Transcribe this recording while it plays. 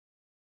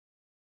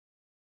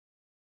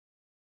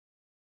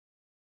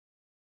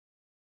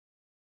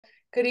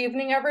Good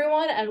evening,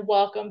 everyone, and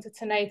welcome to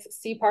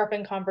tonight's CPARF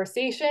in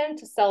Conversation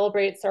to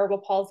celebrate Cerebral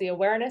Palsy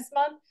Awareness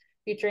Month,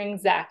 featuring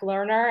Zach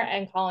Lerner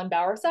and Collin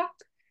Bowersock.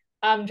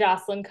 I'm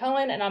Jocelyn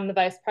Cohen, and I'm the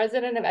Vice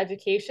President of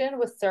Education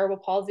with Cerebral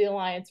Palsy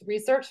Alliance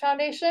Research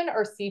Foundation,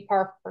 or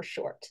CPARF for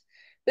short.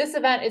 This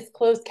event is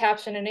closed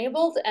caption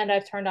enabled, and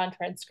I've turned on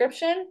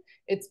transcription.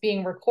 It's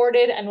being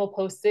recorded, and we'll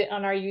post it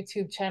on our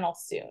YouTube channel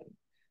soon.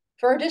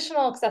 For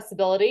additional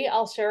accessibility,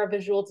 I'll share a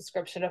visual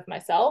description of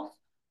myself.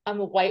 I'm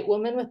a white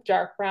woman with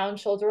dark brown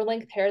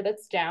shoulder-length hair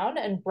that's down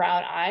and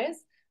brown eyes.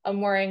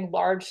 I'm wearing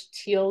large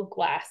teal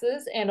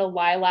glasses and a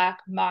lilac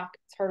mock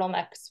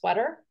turtleneck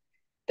sweater.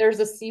 There's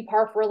a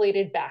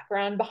CPARF-related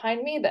background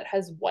behind me that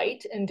has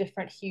white and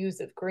different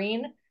hues of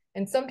green.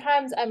 And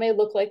sometimes I may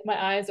look like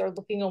my eyes are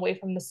looking away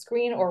from the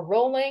screen or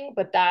rolling,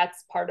 but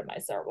that's part of my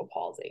cerebral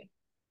palsy.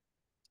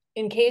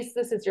 In case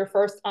this is your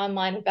first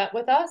online event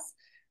with us,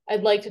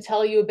 I'd like to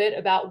tell you a bit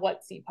about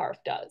what CPARF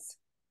does.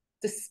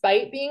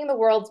 Despite being the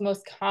world's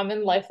most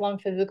common lifelong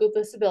physical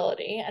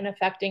disability and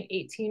affecting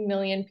 18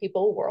 million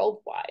people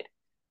worldwide,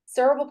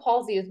 cerebral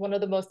palsy is one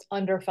of the most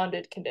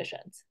underfunded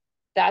conditions.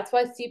 That's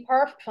why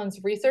CPARF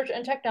funds research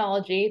and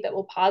technology that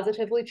will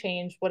positively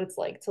change what it's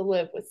like to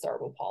live with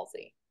cerebral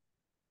palsy.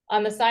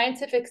 On the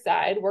scientific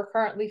side, we're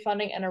currently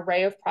funding an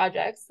array of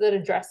projects that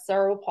address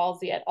cerebral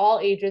palsy at all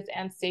ages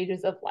and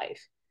stages of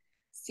life.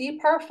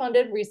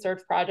 CPARF-funded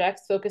research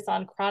projects focus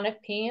on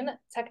chronic pain,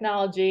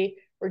 technology,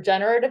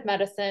 regenerative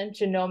medicine,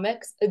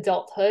 genomics,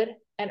 adulthood,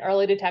 and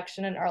early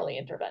detection and early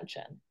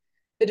intervention.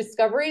 The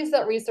discoveries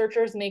that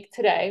researchers make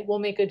today will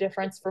make a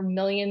difference for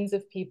millions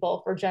of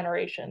people for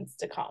generations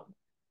to come.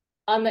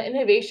 On the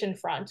innovation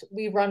front,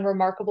 we run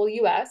Remarkable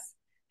US,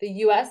 the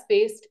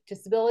US-based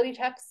disability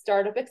tech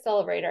startup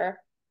accelerator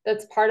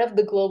that's part of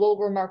the Global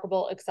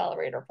Remarkable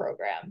Accelerator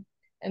program.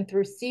 And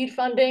through seed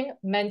funding,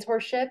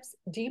 mentorships,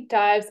 deep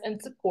dives,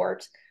 and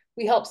support,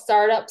 we help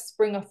startups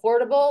bring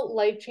affordable,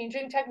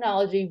 life-changing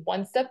technology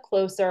one step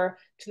closer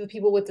to the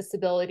people with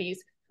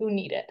disabilities who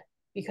need it,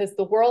 because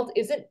the world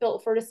isn't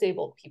built for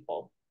disabled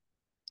people.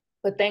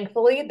 But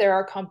thankfully, there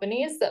are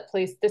companies that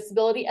place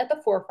disability at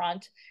the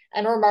forefront,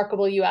 and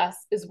Remarkable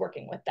US is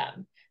working with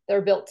them.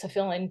 They're built to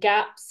fill in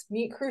gaps,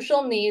 meet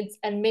crucial needs,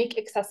 and make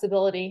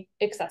accessibility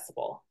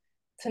accessible.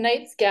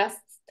 Tonight's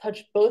guests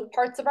touch both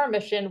parts of our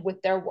mission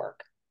with their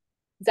work.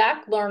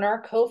 Zach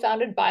Lerner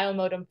co-founded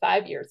Biomotum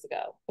 5 years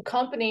ago, a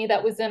company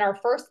that was in our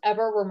first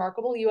ever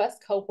Remarkable US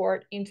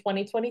cohort in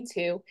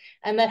 2022,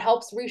 and that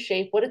helps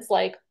reshape what it's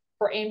like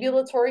for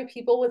ambulatory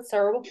people with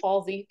cerebral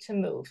palsy to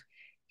move.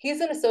 He's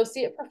an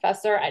associate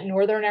professor at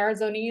Northern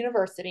Arizona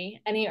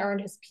University, and he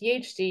earned his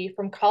PhD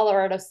from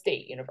Colorado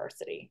State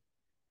University.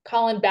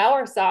 Collin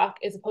Bowersock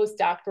is a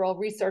postdoctoral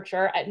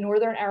researcher at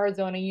Northern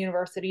Arizona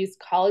University's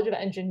College of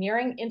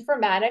Engineering,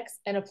 Informatics,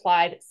 and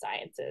Applied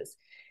Sciences.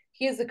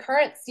 He is the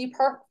current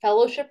CPARF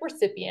Fellowship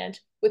recipient,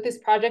 with his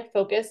project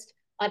focused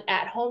on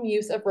at-home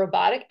use of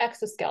robotic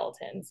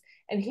exoskeletons,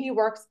 and he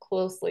works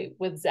closely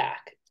with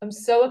Zach. I'm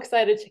so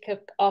excited to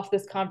kick off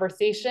this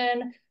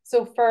conversation.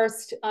 So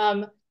first,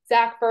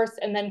 Zach first,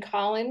 and then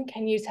Collin,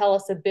 can you tell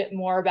us a bit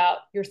more about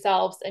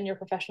yourselves and your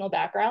professional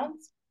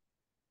backgrounds?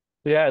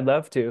 Yeah, I'd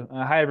love to.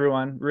 Hi,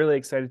 everyone. Really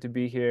excited to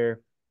be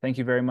here. Thank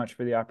you very much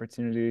for the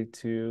opportunity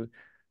to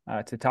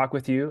talk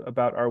with you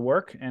about our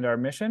work and our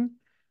mission.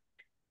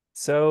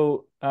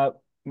 So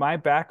my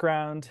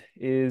background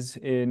is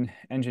in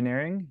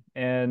engineering,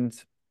 and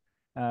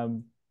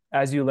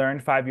as you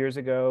learned 5 years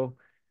ago,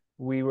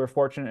 we were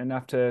fortunate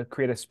enough to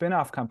create a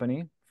spin-off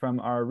company from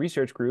our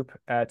research group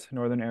at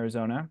Northern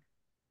Arizona.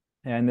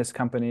 And this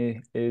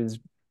company is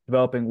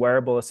developing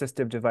wearable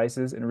assistive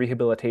devices and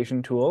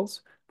rehabilitation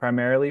tools,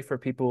 primarily for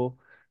people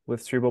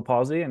with cerebral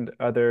palsy and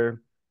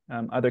other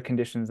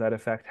conditions that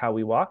affect how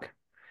we walk.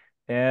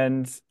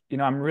 And,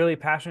 I'm really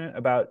passionate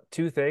about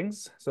two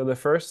things. So the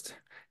first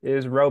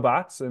is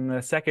robots, and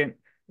the second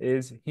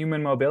is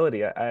human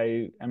mobility.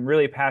 I am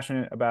really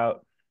passionate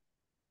about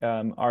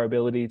our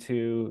ability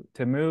to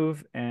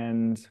move.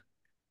 And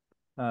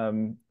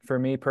for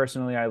me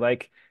personally, I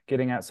like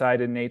getting outside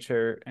in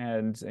nature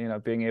and,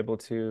 being able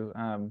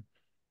to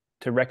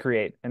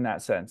recreate in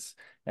that sense.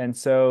 And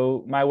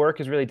so my work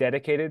is really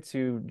dedicated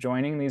to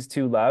joining these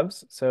two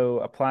loves. So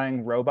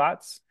applying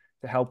robots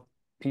to help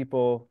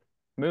people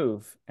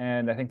move.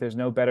 And I think there's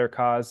no better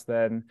cause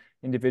than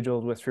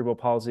individuals with cerebral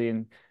palsy.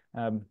 And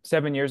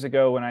 7 years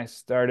ago, when I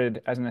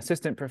started as an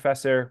assistant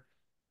professor,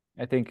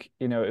 I think,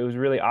 it was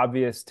really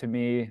obvious to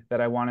me that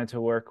I wanted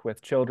to work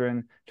with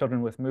children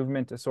with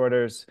movement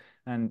disorders.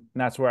 And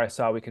that's where I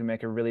saw we could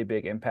make a really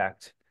big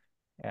impact.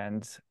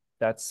 And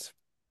that's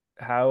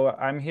how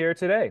I'm here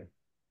today.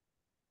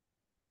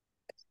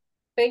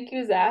 Thank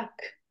you, Zach.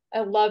 I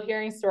love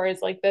hearing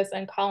stories like this.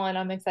 And Collin,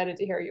 I'm excited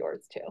to hear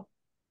yours too.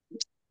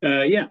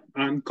 Yeah,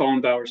 I'm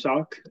Collin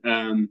Bowersock.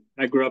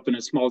 I grew up in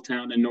a small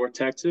town in North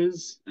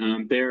Texas.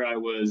 There I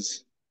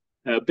was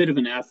a bit of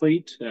an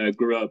athlete.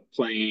 Grew up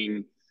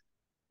playing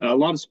a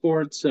lot of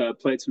sports,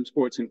 played some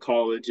sports in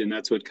college, and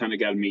that's what kind of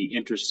got me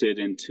interested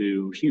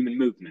into human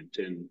movement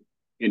and,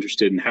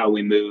 interested in how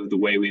we move, the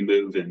way we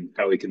move, and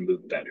how we can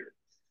move better.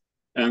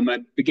 I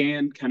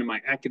began kind of my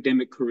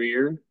academic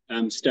career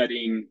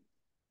studying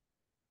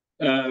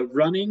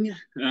running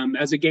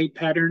as a gait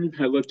pattern.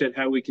 I looked at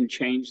how we can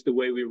change the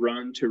way we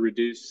run to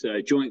reduce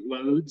joint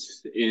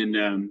loads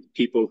in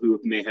people who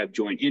may have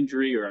joint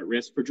injury or at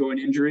risk for joint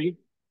injury.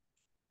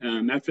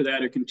 After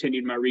that, I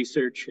continued my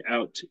research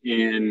out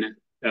in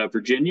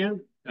Virginia.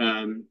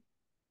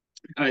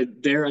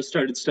 There I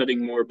started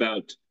studying more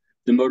about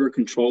the motor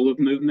control of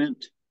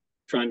movement,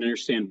 trying to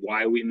understand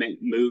why we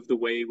move the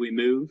way we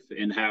move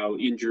and how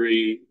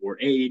injury or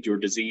age or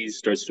disease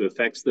starts to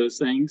affect those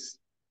things.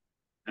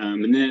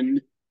 And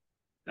then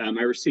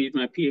I received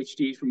my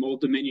PhD from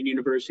Old Dominion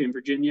University in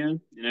Virginia.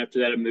 And after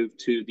that, I moved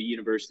to the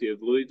University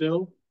of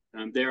Louisville.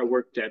 There I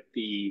worked at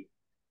the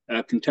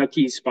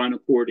Kentucky Spinal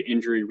Cord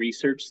Injury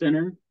Research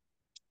Center.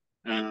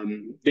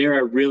 There I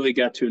really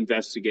got to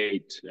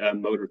investigate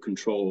motor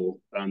control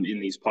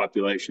in these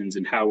populations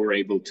and how we're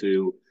able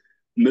to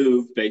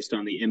move based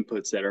on the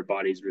inputs that our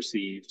bodies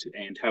received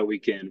and how we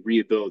can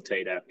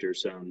rehabilitate after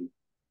some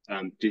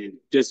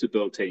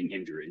disabilitating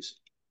injuries.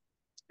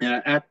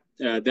 At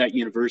that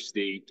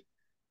university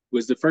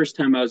was the first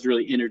time I was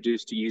really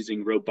introduced to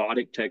using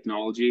robotic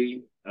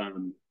technology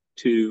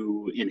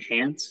to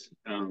enhance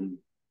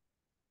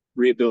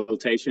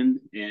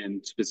rehabilitation,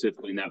 and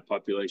specifically in that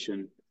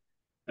population.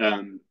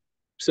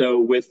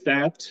 So with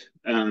that,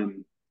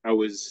 I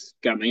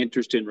got my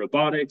interest in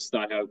robotics,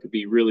 thought how it could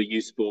be really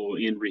useful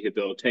in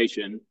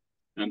rehabilitation.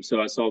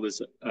 So I saw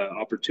this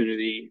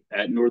opportunity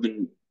at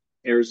Northern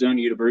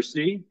Arizona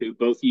University, who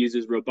both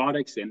uses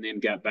robotics, and then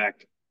got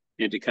back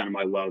into kind of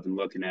my love and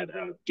looking at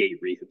gait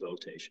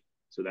rehabilitation.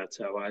 So that's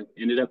how I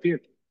ended up here.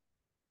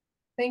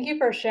 Thank you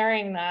for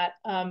sharing that.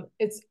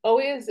 It's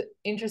always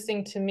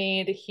interesting to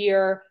me to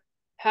hear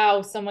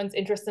how someone's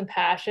interests and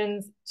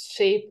passions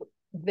shape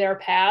their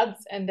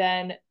paths, and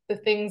then the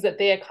things that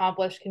they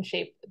accomplish can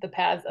shape the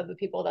paths of the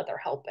people that they're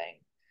helping.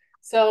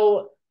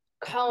 So,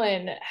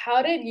 Collin,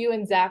 how did you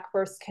and Zach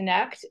first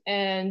connect,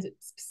 and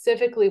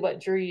specifically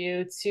what drew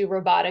you to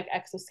robotic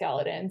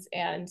exoskeletons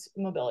and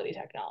mobility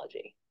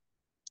technology?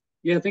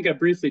 Yeah, I think I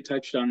briefly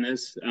touched on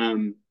this.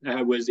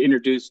 I was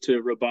introduced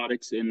to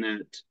robotics in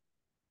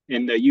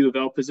the U of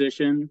L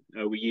position.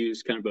 We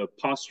used kind of a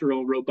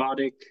postural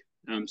robotic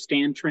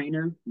stand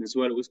trainer is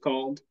what it was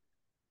called.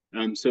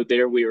 So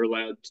there we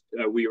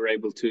were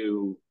able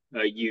to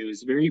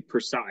use very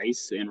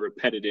precise and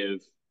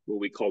repetitive, what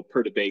we call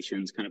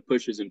perturbations, kind of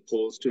pushes and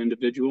pulls to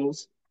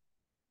individuals,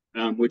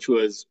 which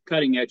was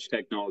cutting edge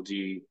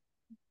technology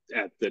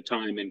at the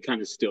time and kind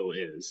of still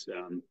is.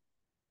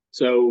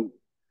 So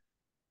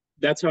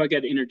that's how I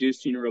got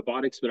introduced to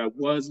robotics, but I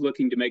was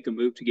looking to make a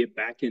move to get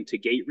back into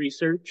gait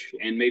research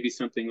and maybe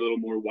something a little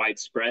more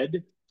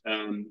widespread.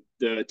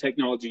 The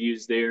technology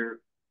used there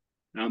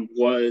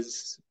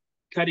was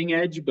cutting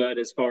edge, but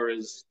as far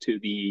as to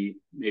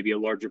maybe a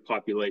larger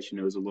population,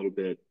 it was a little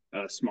bit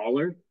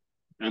smaller.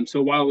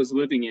 So while I was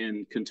living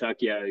in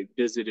Kentucky, I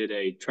visited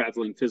a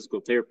traveling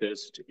physical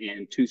therapist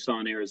in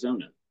Tucson,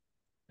 Arizona.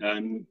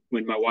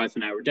 When my wife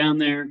and I were down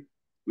there,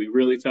 we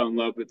really fell in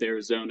love with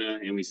Arizona,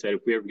 and we said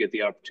if we ever get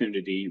the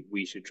opportunity,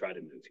 we should try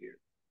to move here.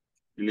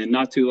 And then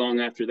not too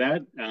long after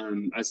that,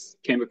 I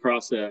came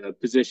across a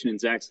position in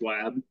Zach's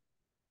lab,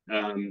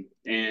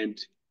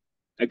 and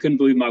I couldn't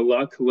believe my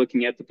luck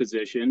looking at the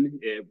position.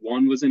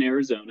 One was in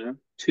Arizona,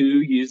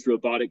 two used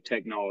robotic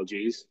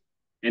technologies,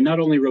 and not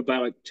only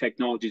robotic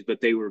technologies,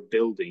 but they were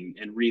building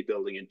and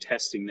rebuilding and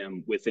testing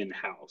them within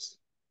house.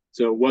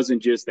 So it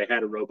wasn't just they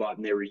had a robot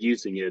and they were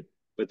using it,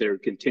 but they were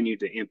continuing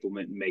to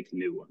implement and make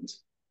new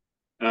ones.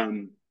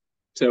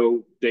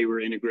 So they were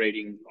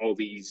integrating all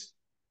these,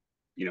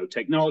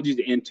 technologies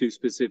into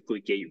specifically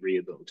gait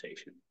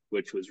rehabilitation,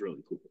 which was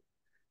really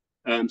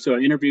cool. So I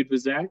interviewed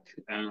with Zach.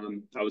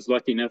 I was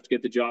lucky enough to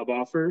get the job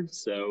offer,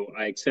 so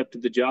I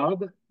accepted the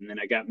job, and then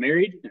I got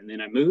married, and then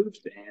I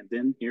moved, and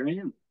then here I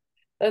am.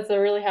 That's a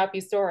really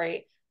happy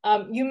story.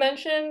 You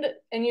mentioned,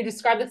 and you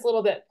described this a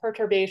little bit,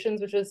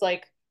 perturbations, which is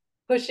like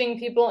pushing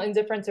people in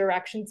different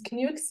directions. Can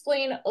you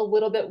explain a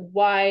little bit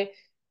why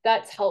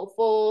that's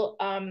helpful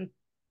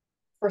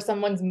for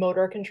someone's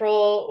motor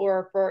control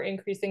or for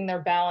increasing their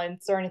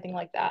balance or anything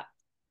like that?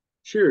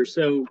 Sure.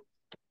 So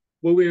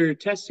what we were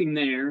testing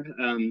there,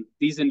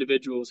 these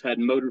individuals had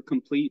motor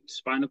complete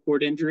spinal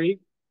cord injury.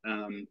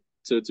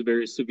 So it's a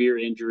very severe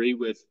injury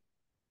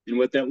and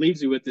what that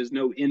leaves you with is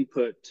no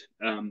input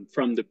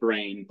from the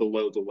brain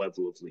below the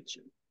level of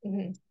lesion.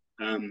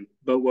 Mm-hmm.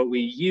 But what we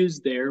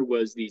used there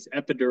was these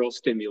epidural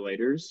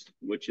stimulators,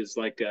 which is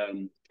like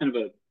kind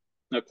of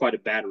not quite a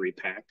battery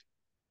pack,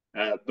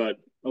 but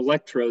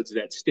electrodes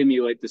that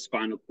stimulate the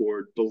spinal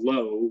cord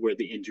below where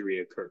the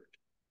injury occurred.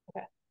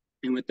 Okay.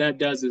 And what that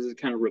does is it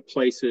kind of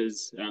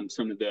replaces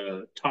some of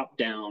the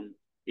top-down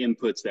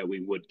inputs that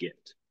we would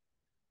get.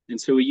 And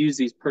so we use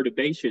these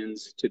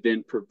perturbations to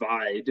then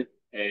provide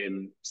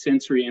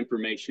sensory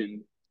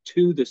information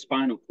to the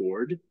spinal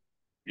cord.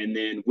 And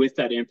then with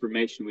that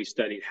information, we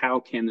studied how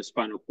can the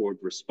spinal cord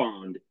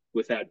respond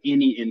without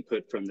any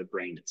input from the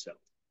brain itself.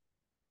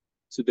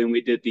 So then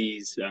we did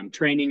these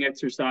training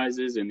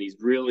exercises and these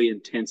really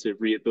intensive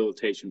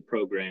rehabilitation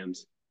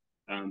programs.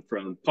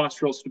 From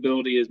postural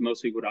stability is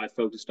mostly what I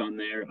focused on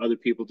there. Other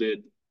people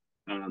did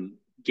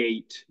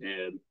gait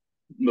and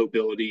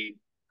mobility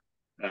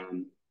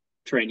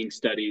training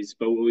studies.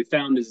 But what we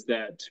found is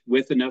that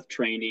with enough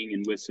training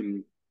and with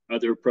some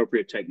other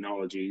appropriate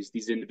technologies,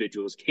 these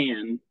individuals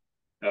can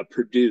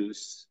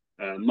produce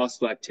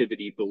muscle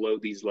activity below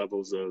these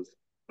levels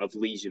of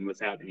lesion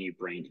without any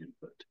brain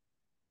input.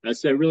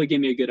 So it really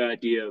gave me a good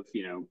idea of,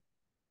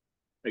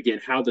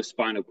 again, how the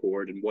spinal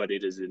cord and what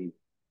it is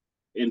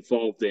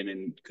involved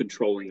in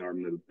controlling our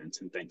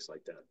movements and things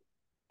like that.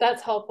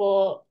 That's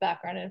helpful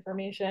background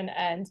information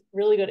and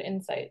really good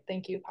insight.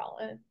 Thank you,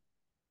 Collin.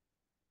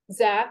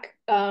 Zach,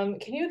 can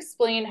you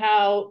explain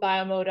how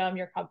Biomotum,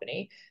 your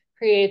company,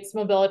 creates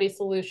mobility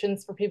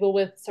solutions for people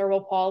with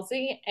cerebral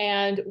palsy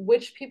and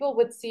which people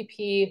with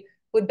CP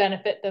would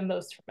benefit the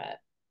most from it?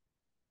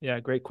 Yeah,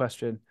 great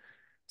question.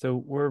 So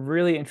we're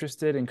really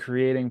interested in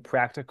creating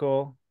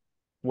practical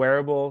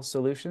wearable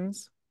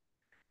solutions.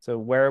 So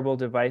wearable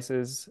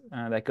devices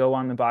that go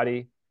on the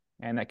body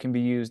and that can be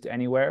used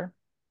anywhere.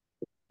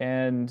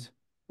 And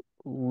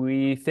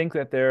we think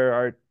that there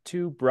are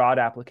two broad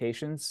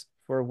applications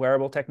for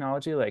wearable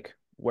technology, like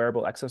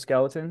wearable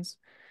exoskeletons.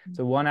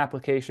 So one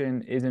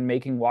application is in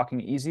making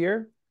walking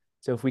easier.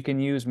 So if we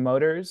can use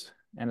motors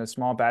and a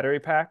small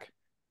battery pack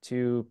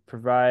to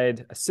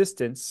provide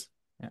assistance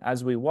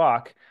as we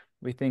walk,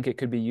 we think it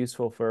could be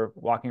useful for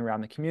walking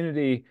around the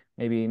community,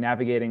 maybe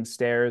navigating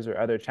stairs or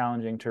other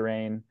challenging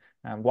terrain,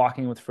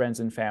 walking with friends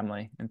and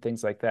family, and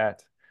things like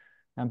that.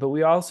 But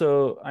we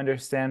also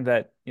understand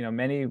that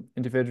many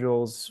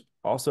individuals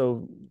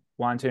also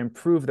want to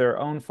improve their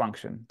own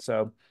function.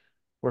 So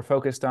we're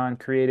focused on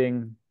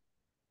creating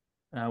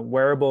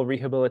wearable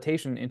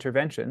rehabilitation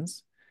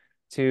interventions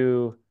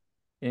to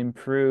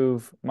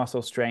improve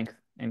muscle strength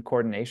and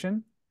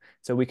coordination.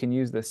 So we can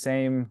use the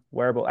same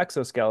wearable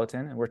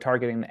exoskeleton, and we're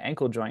targeting the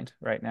ankle joint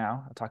right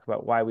now. I'll talk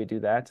about why we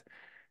do that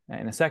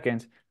in a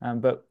second.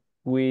 But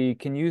we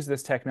can use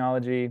this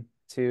technology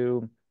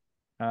to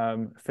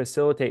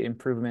facilitate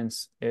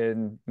improvements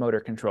in motor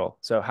control.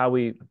 So how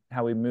we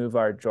move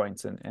our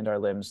joints and our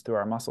limbs through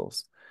our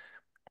muscles.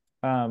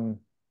 Does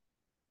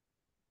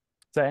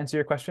that answer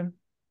your question?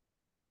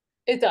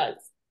 It does.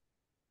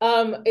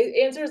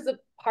 It answers the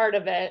part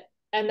of it.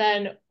 And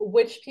then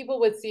which people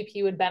with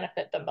CP would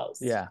benefit the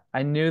most? Yeah,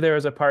 I knew there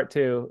was a part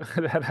two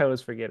that I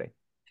was forgetting.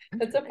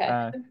 That's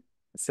okay.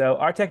 So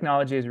our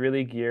technology is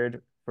really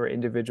geared for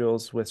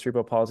individuals with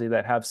cerebral palsy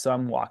that have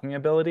some walking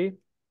ability.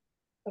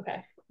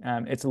 Okay.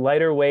 It's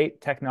lighter weight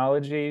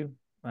technology.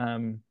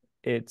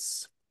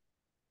 It's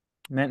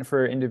meant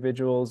for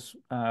individuals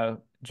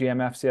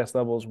GMFCS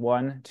levels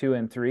 1, 2,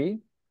 and 3.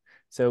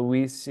 So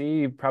we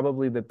see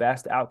probably the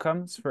best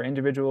outcomes for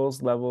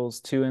individuals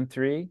levels 2 and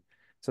 3.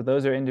 So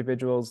those are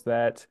individuals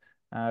that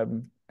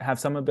have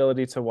some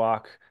ability to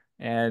walk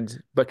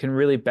but can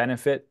really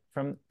benefit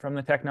from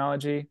the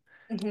technology.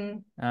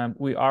 Mm-hmm.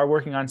 We are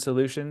working on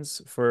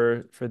solutions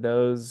for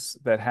those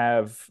that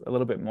have a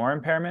little bit more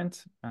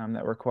impairment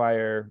that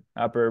require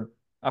upper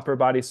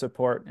body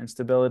support and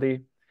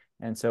stability.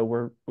 And so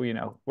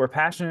we're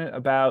passionate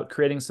about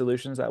creating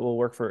solutions that will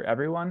work for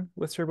everyone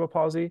with cerebral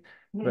palsy.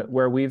 Mm-hmm. But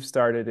where we've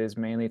started is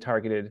mainly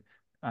targeted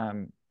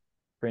for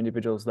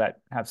individuals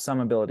that have some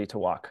ability to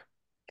walk.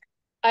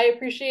 I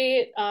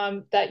appreciate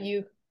that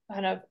you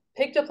kind of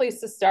picked a place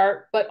to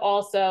start, but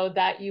also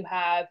that you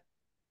have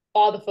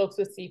all the folks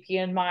with CP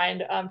in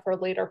mind for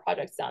later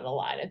projects down the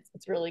line.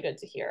 It's really good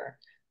to hear.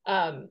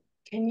 Can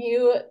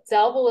you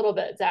delve a little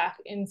bit, Zach,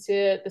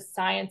 into the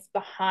science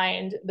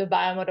behind the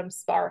Biomotum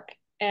Spark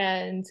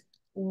and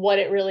what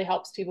it really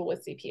helps people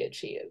with CP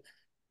achieve?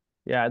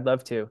 Yeah, I'd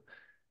love to.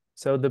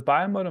 So the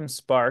Biomotum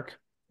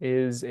Spark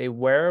is a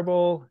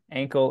wearable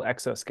ankle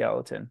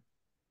exoskeleton.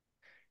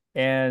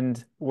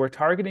 And we're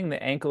targeting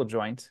the ankle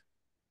joint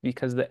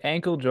because the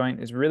ankle joint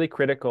is really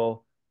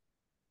critical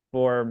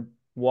for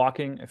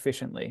walking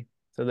efficiently.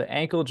 So the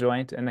ankle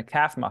joint and the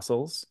calf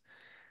muscles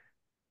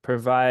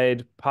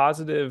provide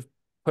positive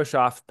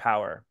push-off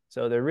power.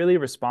 So they're really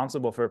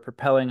responsible for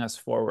propelling us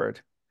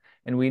forward.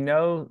 And we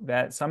know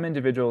that some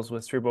individuals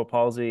with cerebral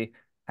palsy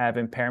have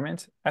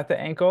impairment at the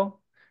ankle,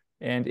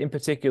 and in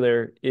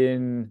particular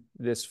in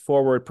this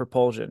forward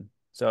propulsion.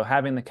 So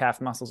having the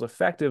calf muscles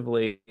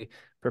effectively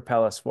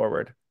propel us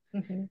forward.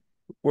 Mm-hmm.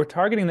 We're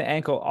targeting the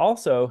ankle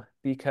also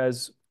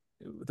because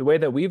the way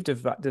that we've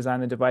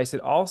designed the device,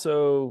 it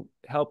also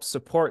helps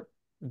support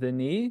the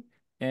knee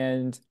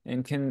and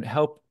can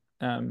help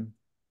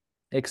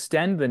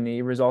extend the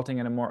knee, resulting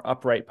in a more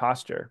upright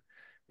posture.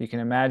 You can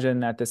imagine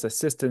that this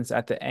assistance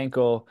at the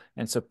ankle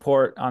and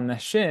support on the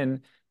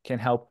shin can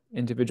help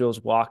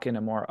individuals walk in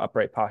a more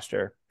upright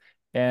posture.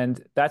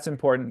 And that's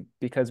important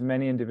because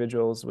many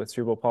individuals with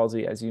cerebral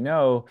palsy, as you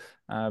know,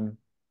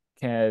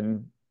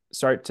 can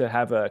start to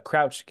have a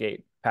crouch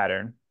gait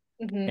pattern.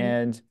 Mm-hmm.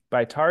 And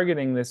by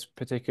targeting this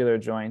particular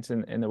joint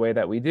in the way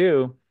that we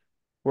do,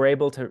 we're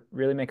able to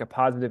really make a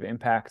positive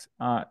impact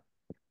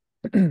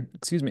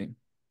excuse me,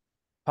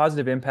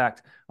 positive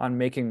impact on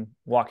making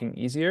walking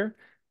easier,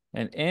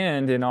 and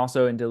in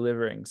also in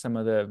delivering some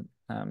of the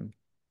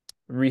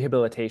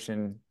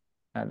rehabilitation,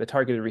 the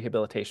targeted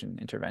rehabilitation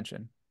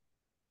intervention.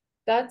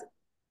 That's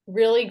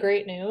really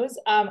great news.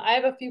 I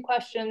have a few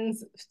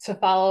questions to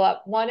follow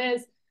up. One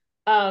is,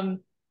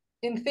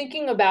 in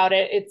thinking about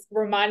it, it's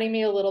reminding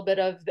me a little bit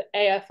of the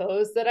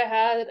AFOs that I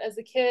had as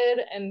a kid,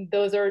 and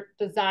those are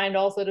designed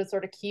also to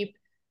sort of keep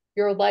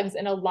your legs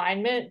in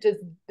alignment. Does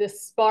the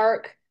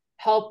Spark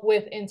help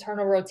with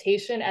internal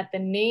rotation at the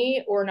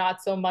knee, or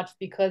not so much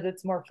because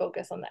it's more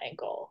focused on the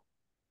ankle?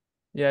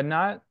 Yeah,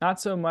 not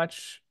so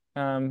much.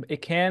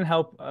 It can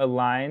help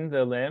align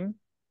the limb.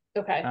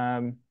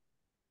 Okay.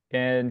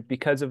 And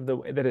because of the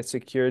way that it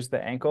secures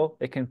the ankle,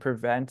 it can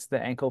prevent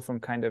the ankle from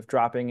kind of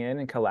dropping in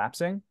and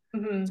collapsing.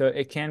 Mm-hmm. So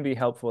it can be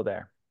helpful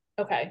there.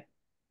 Okay.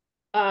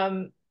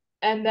 And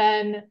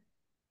then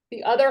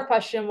the other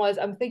question was,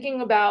 I'm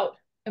thinking about,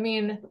 I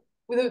mean,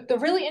 the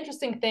really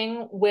interesting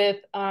thing with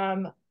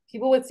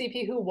people with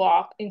CP who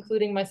walk,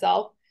 including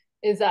myself,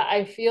 is that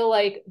I feel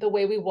like the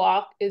way we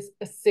walk is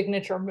a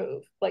signature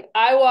move. Like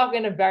I walk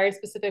in a very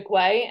specific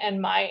way,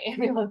 and my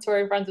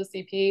ambulatory friends with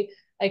CP,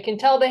 I can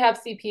tell they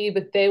have CP,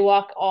 but they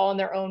walk all in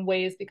their own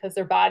ways because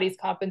their bodies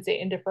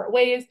compensate in different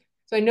ways.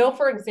 So I know,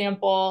 for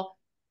example,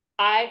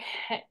 I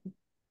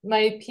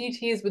my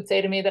PTs would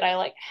say to me that I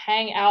like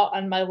hang out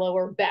on my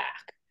lower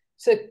back.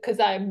 So because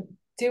I'm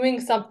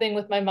doing something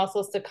with my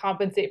muscles to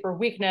compensate for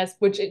weakness,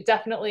 which it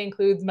definitely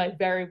includes my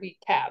very weak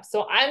calves.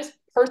 So I'm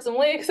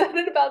personally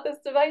excited about this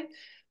device.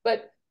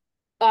 But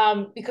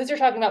because you're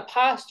talking about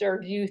posture,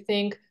 do you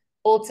think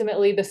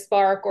ultimately the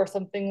Spark or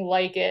something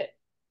like it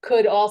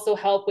could also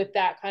help with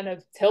that kind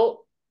of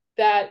tilt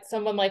that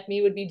someone like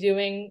me would be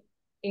doing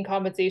in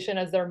compensation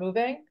as they're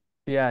moving?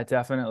 Yeah,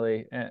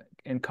 definitely.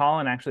 And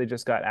Collin actually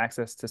just got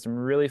access to some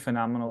really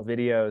phenomenal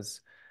videos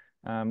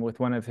with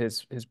one of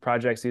his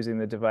projects using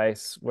the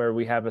device, where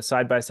we have a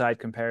side-by-side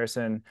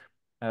comparison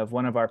of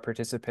one of our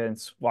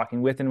participants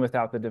walking with and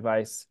without the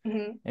device.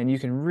 Mm-hmm. And you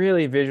can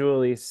really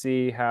visually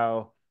see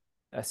how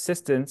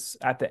assistance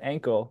at the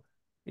ankle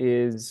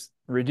is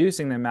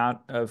reducing the amount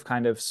of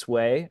kind of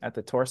sway at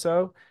the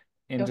torso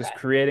and Okay. just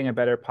creating a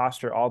better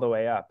posture all the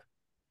way up.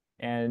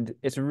 And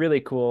it's a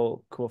really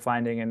cool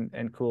finding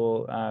and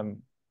cool,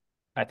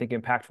 I think,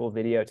 impactful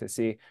video to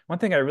see. One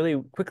thing I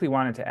really quickly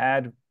wanted to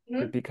add,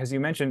 Mm-hmm. because you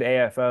mentioned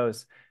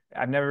AFOs,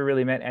 I've never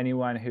really met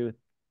anyone who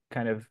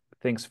kind of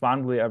thinks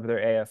fondly of their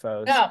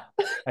AFOs. No.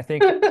 I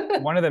think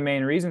one of the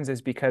main reasons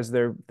is because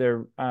they're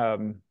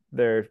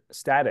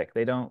static.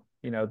 They don't,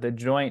 the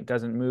joint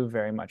doesn't move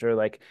very much, or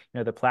like,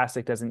 the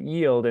plastic doesn't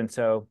yield, and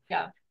so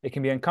Yeah. it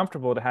can be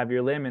uncomfortable to have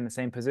your limb in the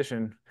same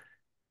position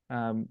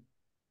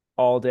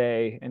all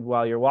day and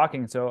while you're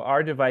walking. So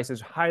our device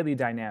is highly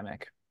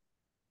dynamic.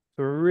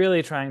 So we're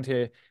really trying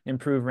to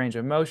improve range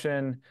of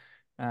motion,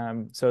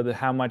 so that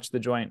how much the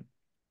joint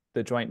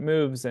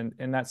moves, and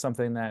that's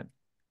something that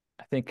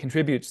I think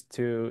contributes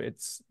to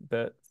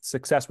the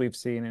success we've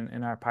seen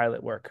in our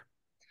pilot work.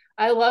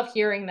 I love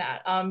hearing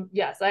that.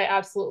 Yes, I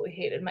absolutely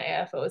hated my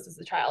AFOs as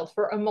a child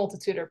for a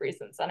multitude of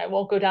reasons, and I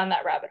won't go down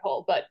that rabbit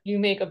hole, but you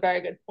make a very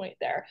good point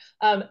there.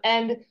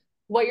 And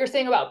what you're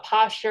saying about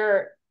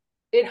posture,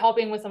 it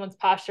helping with someone's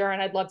posture,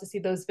 and I'd love to see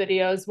those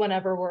videos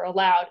whenever we're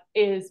allowed,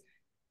 is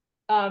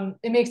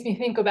it makes me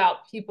think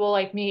about people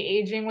like me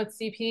aging with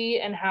CP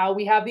and how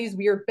we have these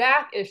weird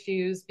back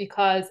issues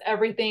because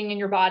everything in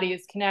your body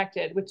is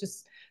connected, which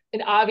is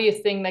an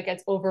obvious thing that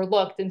gets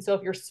overlooked. And so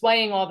if you're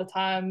swaying all the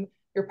time,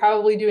 you're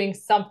probably doing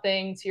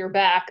something to your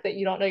back that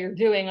you don't know you're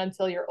doing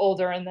until you're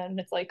older. And then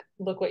it's like,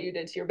 look what you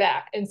did to your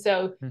back. And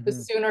so the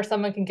sooner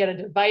someone can get a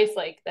device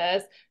like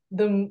this,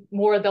 the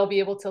more they'll be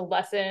able to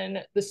lessen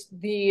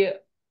the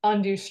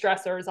undue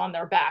stressors on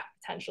their back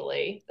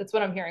potentially. That's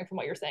what I'm hearing from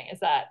what you're saying. Is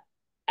that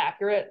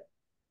accurate?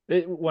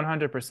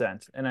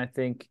 100%. And I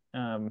think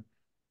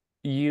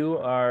you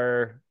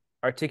are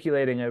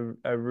articulating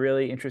a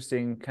really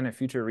interesting kind of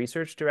future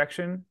research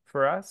direction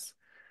for us.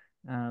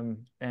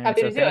 And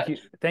Happy so to do it.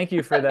 thank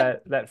you for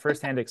that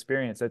firsthand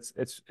experience.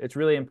 It's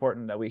really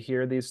important that we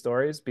hear these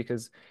stories,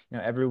 because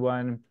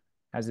everyone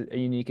has a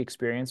unique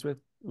experience with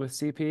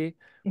CP.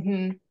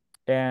 Mm-hmm.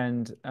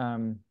 And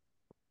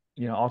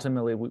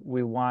ultimately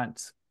we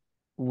want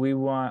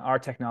our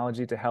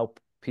technology to help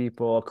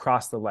people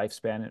across the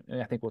lifespan. And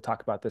I think we'll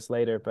talk about this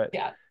later, but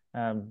Yeah.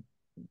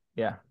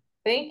 Yeah.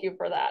 Thank you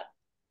for that.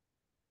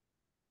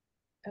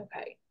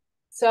 Okay.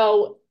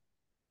 So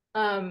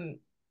the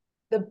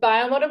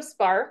Biomotum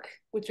Spark,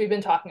 which we've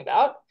been talking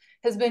about,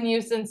 has been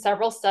used in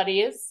several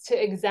studies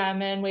to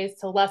examine ways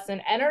to lessen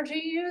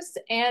energy use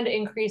and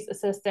increase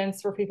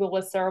assistance for people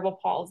with cerebral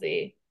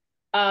palsy,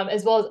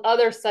 as well as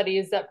other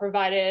studies that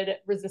provided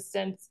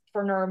resistance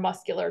for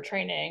neuromuscular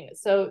training.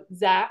 So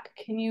Zach,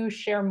 can you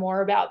share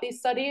more about these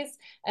studies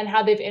and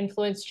how they've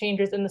influenced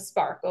changes in the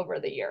Spark over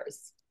the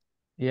years?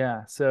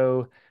 Yeah,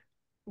 so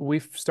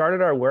we've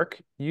started our work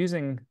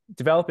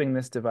developing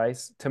this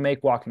device to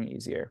make walking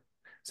easier.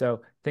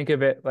 So think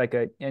of it like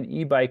an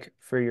e-bike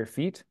for your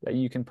feet that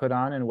you can put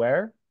on and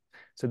wear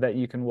so that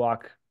you can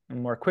walk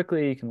more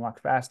quickly, you can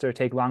walk faster,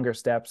 take longer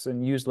steps,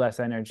 and use less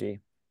energy.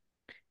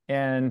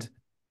 And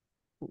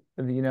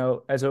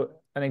as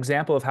an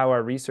example of how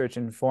our research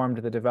informed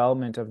the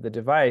development of the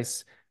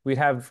device, we'd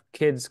have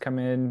kids come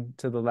in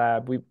to the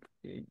lab. We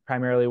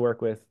primarily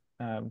work with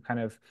kind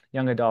of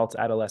young adults,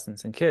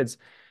 adolescents, and kids,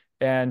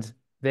 and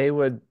they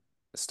would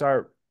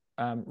start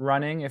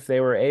running if they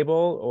were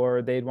able,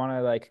 or they'd want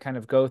to like kind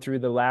of go through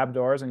the lab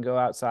doors and go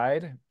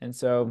outside. And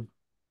so,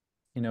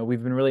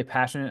 we've been really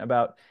passionate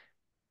about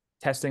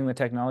testing the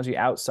technology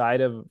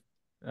outside of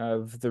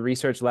the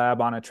research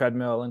lab on a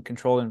treadmill in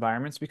controlled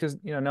environments, because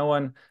no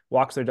one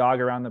walks their dog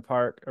around the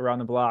park, around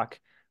the block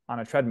on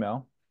a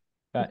treadmill.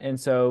 And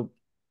so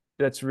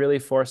that's really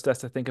forced us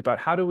to think about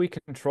how do we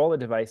control a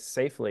device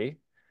safely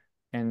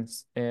and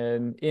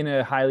in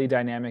a highly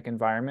dynamic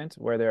environment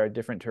where there are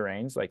different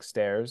terrains like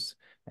stairs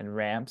and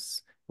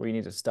ramps where you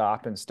need to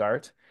stop and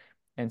start.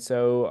 And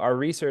so our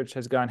research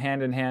has gone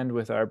hand in hand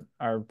with our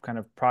kind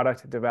of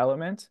product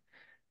development,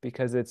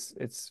 because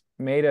it's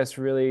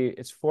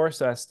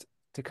forced us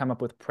to come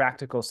up with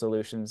practical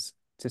solutions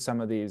to some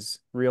of these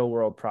real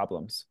world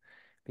problems,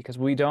 because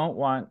we don't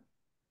want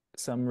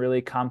some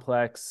really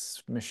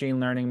complex machine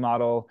learning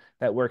model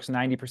that works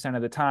 90%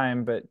 of the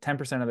time, but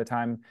 10% of the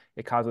time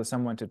it causes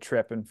someone to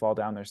trip and fall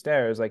down their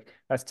stairs. Like,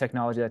 that's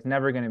technology that's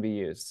never going to be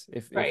used.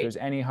 If there's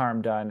any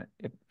harm done,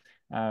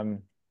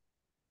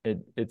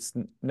 it's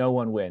no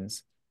one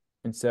wins.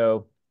 And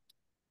so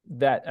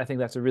I think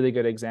that's a really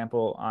good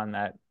example on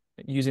that,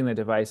 using the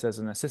device as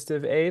an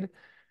assistive aid.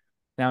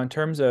 Now, in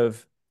terms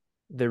of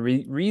the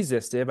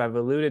resistive, I've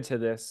alluded to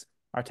this,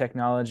 our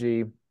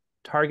technology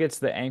targets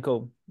the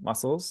ankle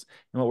muscles.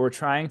 And what we're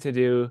trying to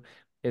do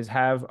is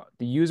have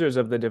the users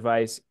of the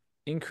device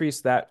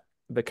increase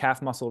the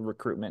calf muscle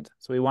recruitment.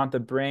 So we want the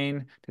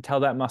brain to tell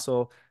that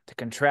muscle to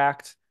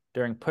contract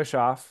during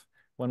push-off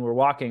when we're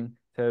walking,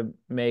 to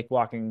make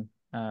walking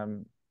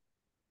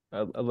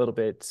a little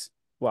bit,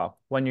 well,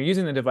 when you're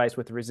using the device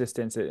with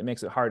resistance, it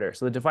makes it harder.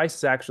 So the device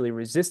is actually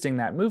resisting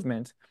that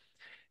movement.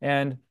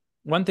 And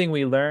one thing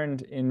we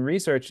learned in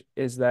research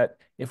is that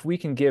if we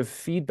can give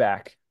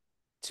feedback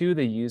to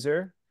the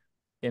user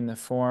in the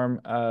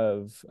form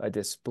of a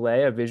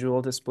display, a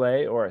visual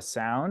display, or a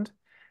sound,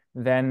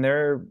 then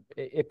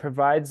it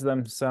provides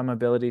them some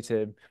ability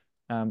to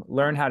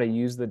learn how to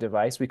use the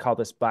device. We call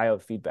this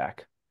biofeedback.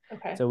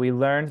 Okay. So we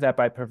learned that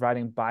by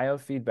providing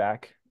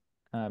biofeedback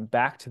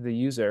back to the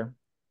user,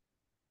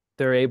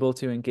 they're able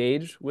to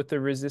engage with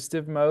the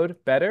resistive mode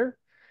better,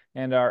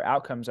 and our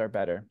outcomes are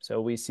better.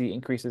 So we see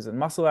increases in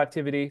muscle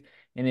activity.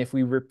 And if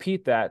we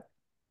repeat that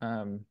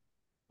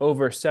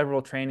over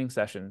several training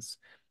sessions,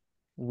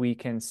 we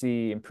can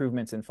see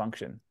improvements in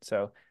function.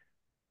 So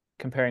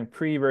comparing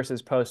pre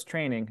versus post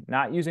training,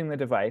 not using the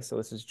device, so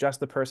this is just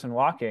the person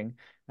walking,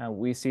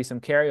 we see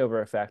some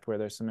carryover effect where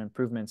there's some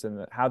improvements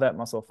in how that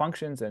muscle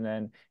functions, and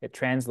then it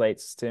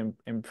translates to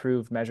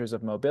improved measures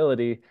of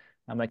mobility,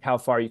 like how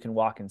far you can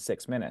walk in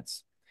 6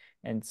 minutes.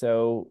 And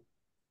so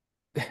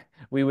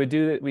we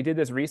did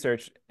this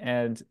research,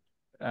 and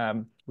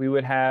we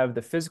would have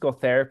the physical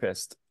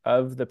therapist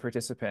of the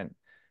participant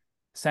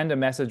send a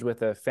message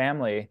with a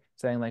family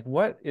saying, like,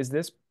 what is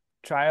this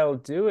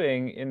child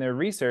doing in their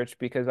research?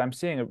 Because I'm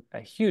seeing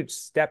a huge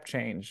step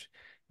change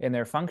in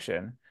their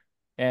function.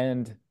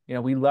 And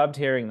we loved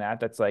hearing that.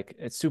 That's like,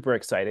 it's super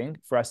exciting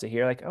for us to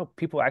hear, like, oh,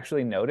 people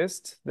actually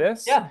noticed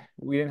this. Yeah.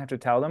 We didn't have to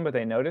tell them, but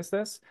they noticed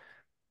this.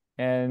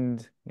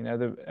 And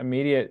the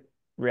immediate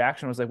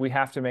reaction was like, we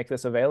have to make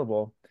this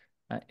available.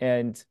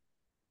 And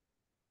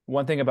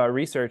one thing about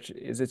research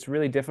is it's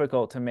really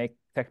difficult to make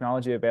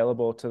technology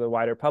available to the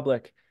wider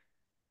public.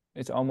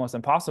 It's almost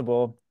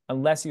impossible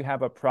unless you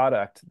have a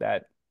product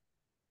that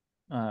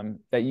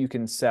you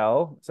can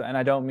sell. So, and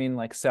I don't mean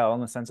like sell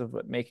in the sense of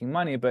making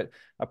money, but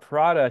a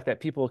product that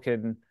people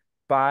can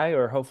buy,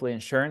 or hopefully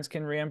insurance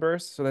can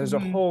reimburse. So there's a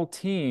whole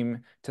team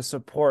to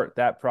support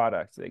that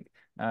product. Like,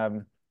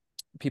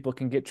 people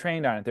can get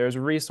trained on it. There's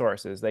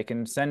resources. They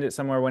can send it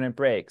somewhere when it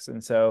breaks.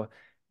 And so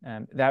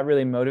that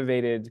really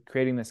motivated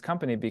creating this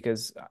company,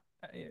 because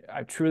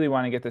I truly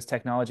want to get this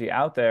technology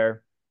out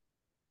there,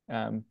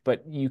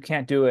 but you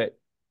can't do it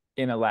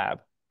in a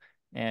lab.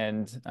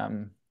 And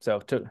so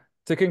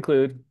to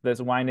conclude this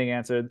winding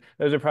answer,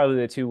 those are probably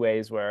the two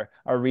ways where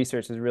our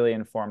research has really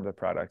informed the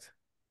product.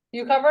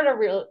 You covered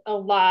a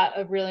lot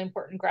of really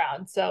important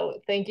ground. So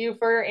thank you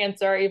for your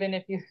answer, even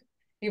if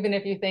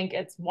you think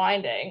it's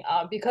winding,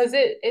 because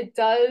it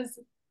does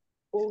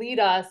lead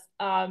us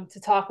to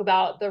talk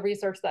about the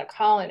research that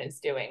Collin is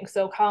doing.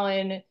 So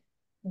Collin,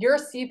 your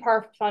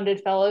CPARF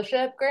funded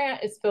fellowship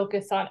grant is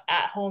focused on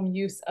at-home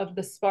use of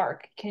the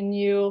Spark. Can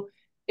you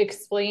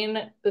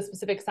explain the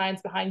specific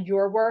science behind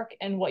your work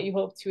and what you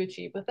hope to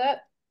achieve with it?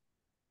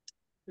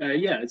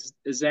 Yeah, as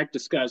Zach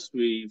discussed,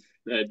 the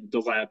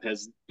lab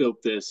has built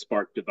this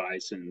Spark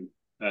device, and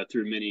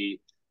through many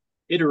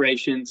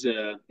iterations,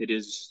 it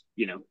is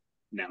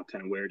now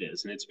kind of where it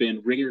is, and it's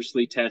been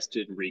rigorously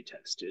tested and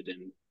retested,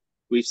 and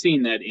we've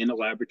seen that in a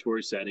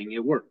laboratory setting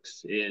it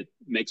works. It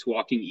makes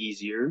walking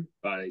easier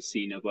by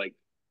seeing of like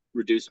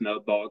reduce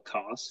metabolic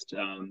cost.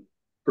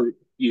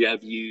 You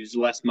have used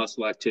less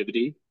muscle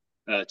activity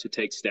to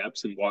take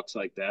steps and walks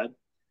like that.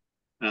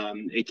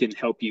 It can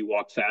help you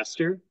walk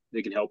faster.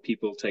 It can help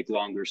people take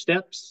longer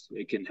steps.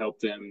 It can help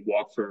them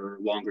walk for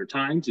longer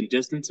times and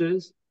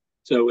distances.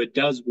 So it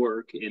does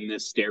work in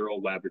this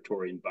sterile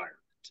laboratory environment.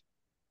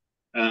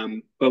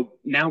 But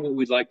now what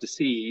we'd like to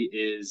see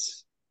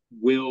is,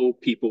 will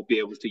people be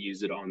able to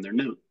use it on their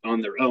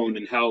own,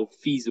 and how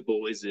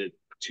feasible is it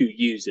to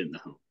use in the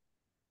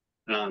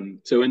home?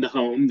 So in the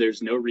home,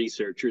 there's no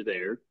researcher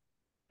there.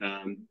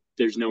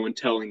 There's no one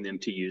telling them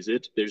to use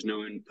it. There's no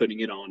one putting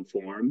it on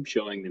for them,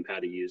 showing them how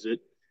to use it.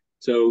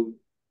 So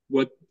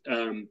what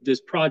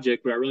this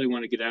project, what I really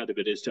want to get out of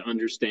it, is to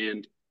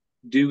understand,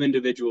 do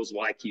individuals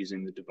like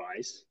using the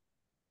device?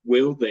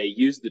 Will they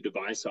use the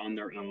device on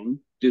their own?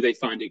 Do they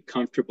find it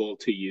comfortable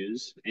to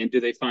use? And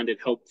do they find it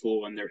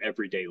helpful in their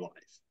everyday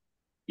life?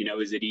 You know,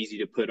 is it easy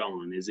to put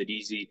on? Is it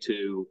easy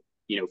to,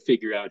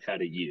 figure out how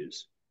to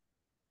use?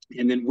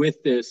 And then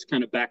with this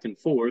kind of back and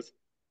forth,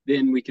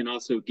 then we can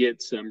also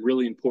get some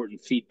really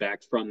important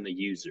feedback from the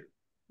user.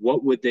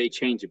 What would they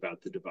change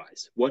about the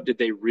device? What did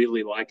they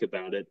really like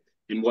about it?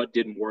 And what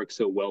didn't work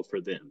so well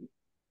for them?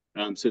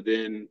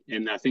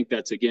 And I think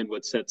that's, again,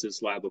 what sets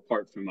this lab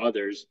apart from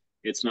others.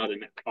 It's not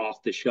an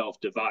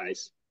off-the-shelf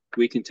device.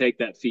 We can take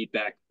that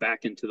feedback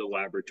back into the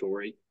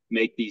laboratory,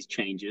 make these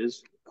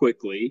changes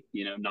quickly,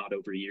 not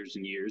over years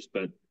and years,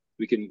 but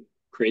we can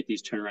create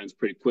these turnarounds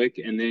pretty quick,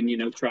 and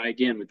then, try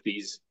again with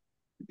these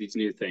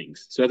new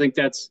things. So I think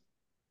that's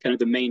kind of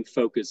the main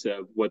focus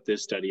of what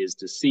this study is,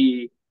 to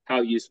see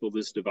how useful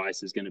this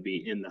device is going to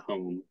be in the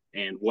home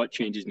and what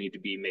changes need to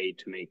be made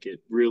to make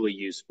it really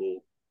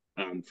useful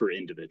for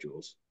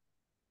individuals.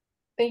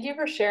 Thank you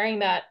for sharing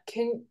that.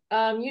 Can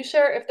you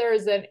share if there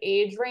is an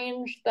age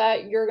range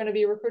that you're going to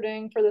be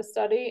recruiting for this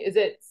study? Is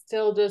it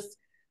still just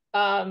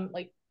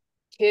like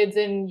kids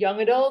and young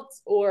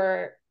adults,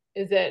 or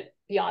is it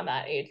beyond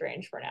that age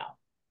range for now?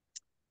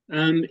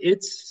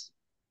 It's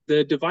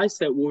the device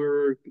that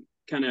we're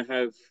kind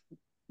of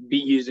be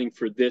using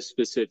for this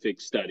specific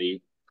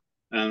study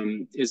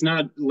is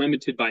not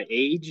limited by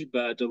age,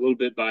 but a little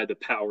bit by the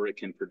power it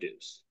can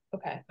produce.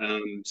 Okay.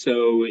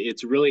 So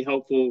it's really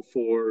helpful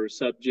for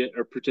subject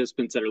or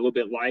participants that are a little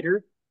bit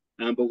lighter.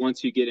 But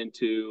once you get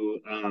into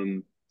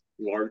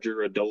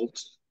larger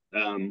adults,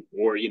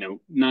 or,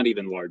 not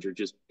even larger,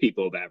 just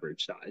people of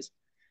average size,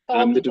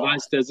 the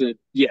device doesn't,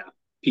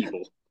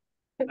 people.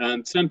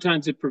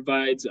 Sometimes it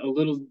provides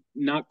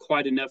not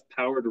quite enough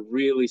power to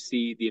really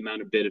see the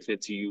amount of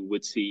benefits you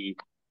would see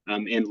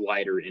in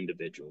lighter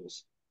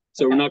individuals.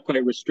 So we're not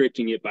quite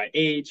restricting it by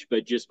age,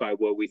 but just by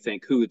what we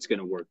think, who it's going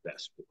to work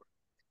best for.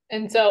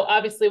 And so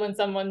obviously when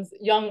someone's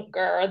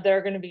younger,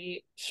 they're going to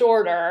be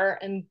shorter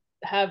and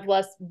have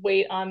less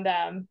weight on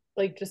them,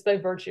 like just by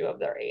virtue of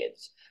their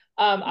age.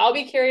 I'll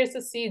be curious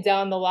to see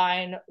down the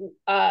line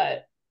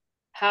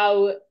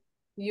how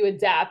you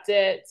adapt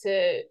it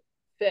to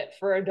fit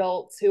for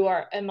adults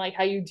and like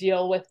how you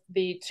deal with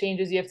the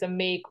changes you have to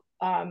make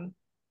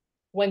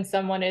when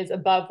someone is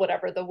above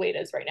whatever the weight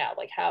is right now,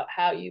 like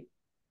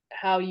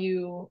how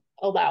you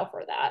allow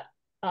for that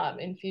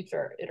in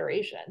future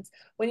iterations.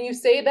 When you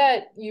say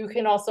that you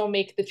can also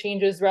make the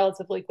changes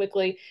relatively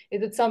quickly,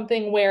 is it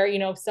something where,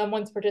 if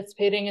someone's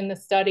participating in the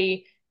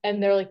study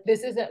and they're like,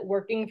 this isn't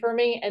working for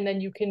me, and then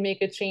you can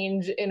make a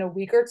change in a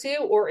week or two?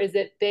 Or is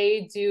it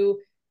they do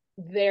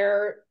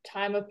their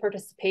time of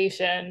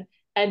participation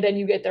and then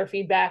you get their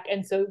feedback,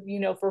 and so,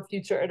 for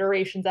future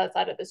iterations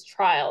outside of this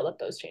trial, that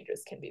those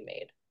changes can be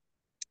made?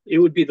 It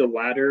would be the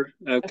latter,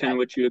 kind of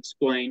what you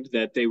explained,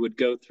 that they would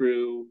go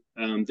through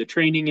the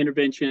training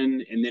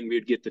intervention, and then we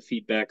would get the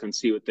feedback on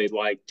see what they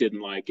liked,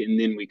 didn't like, and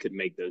then we could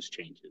make those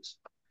changes.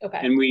 Okay.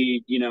 And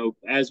we,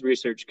 as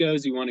research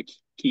goes, you want to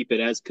keep it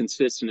as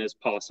consistent as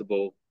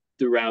possible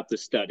throughout the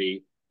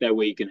study. That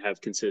way you can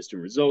have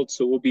consistent results.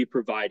 So we'll be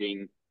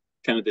providing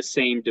kind of the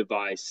same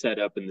device set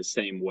up in the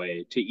same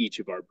way to each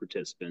of our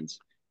participants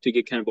to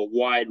get kind of a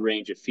wide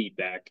range of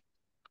feedback,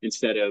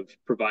 instead of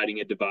providing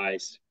a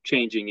device,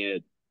 changing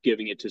it,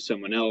 giving it to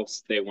someone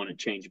else. They want to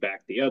change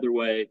back the other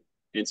way.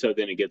 And so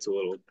then it gets a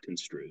little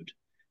construed.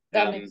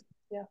 That makes,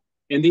 yeah.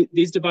 And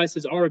these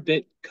devices are a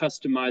bit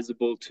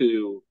customizable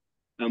too.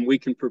 We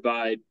can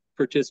provide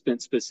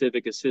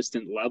participant-specific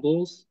assistant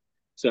levels.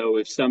 So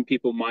if some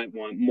people might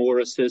want more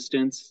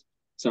assistance,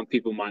 some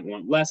people might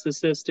want less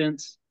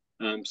assistance.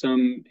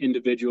 Some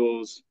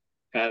individuals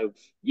have,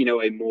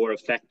 a more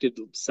affected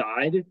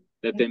side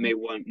that they may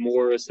want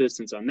more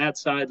assistance on that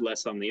side,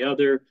 less on the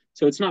other.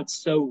 So it's not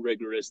so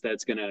rigorous that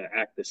it's going to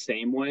act the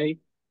same way.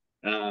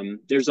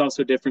 There's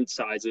also different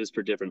sizes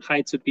for different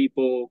heights of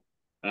people,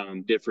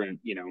 different,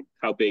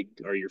 how big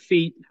are your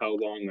feet, how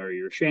long are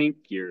your shank,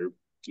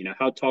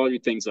 how tall are you,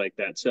 things like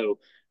that. So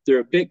they're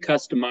a bit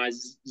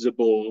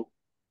customizable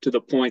to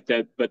the point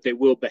that, but they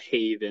will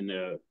behave in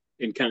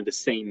kind of the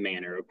same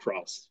manner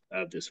across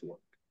this work.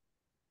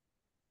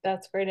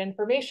 That's great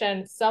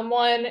information.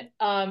 Someone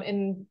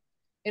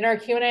in our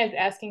Q&A is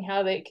asking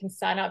how they can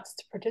sign up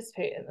to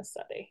participate in the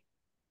study.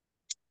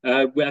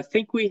 I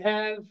think we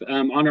have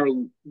on our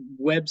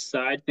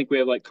website, I think we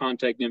have like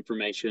contact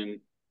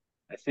information.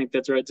 I think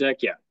that's right, Zach.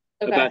 Yeah.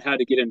 Okay. About how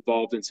to get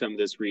involved in some of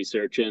this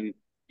research. And,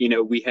 you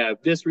know, we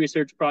have this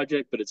research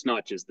project, but it's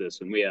not just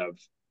this one. We have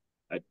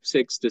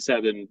 6 to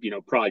 7, you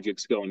know,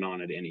 projects going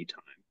on at any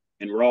time.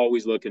 And we're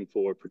always looking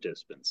for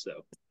participants.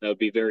 So that would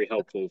be very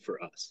helpful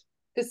for us.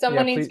 Because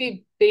someone needs to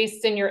be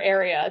based in your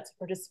area to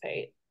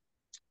participate.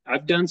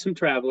 I've done some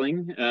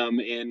traveling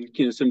and,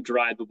 you know, some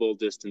drivable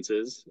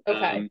distances.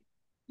 Okay.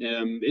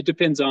 It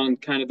depends on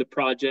kind of the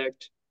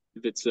project.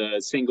 If it's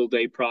a single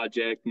day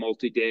project,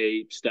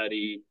 multi-day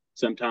study,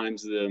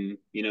 sometimes you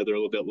know, they're a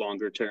little bit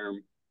longer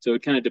term. So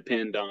it kind of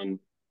depends on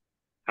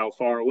how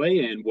far away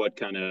and what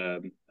kind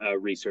of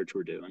research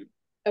we're doing.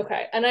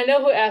 Okay. And I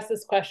know who asked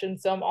this question,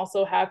 so I'm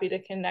also happy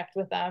to connect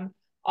with them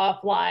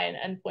offline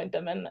and point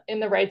them in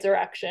the right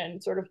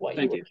direction, sort of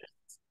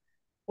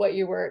what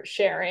you were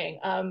sharing.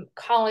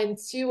 Collin,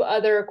 2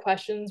 other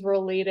questions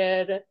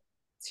related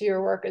to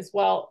your work as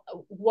well.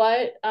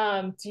 What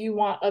do you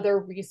want other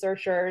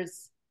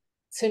researchers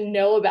to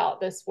know about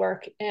this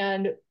work,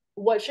 and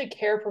what should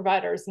care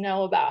providers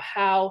know about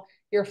how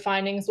your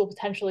findings will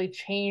potentially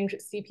change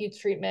CP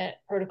treatment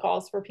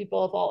protocols for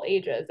people of all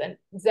ages? And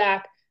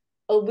Zach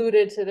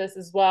alluded to this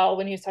as well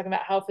when he was talking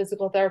about how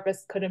physical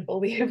therapists couldn't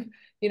believe,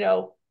 you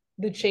know,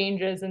 the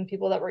changes in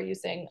people that were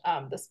using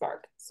the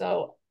Spark.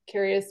 So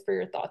curious for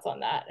your thoughts on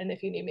that. And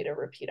if you need me to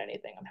repeat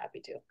anything, I'm happy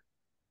to.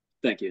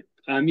 Thank you.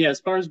 Yeah, as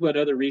far as what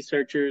other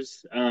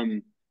researchers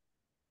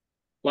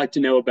like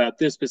to know about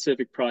this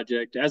specific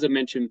project, as I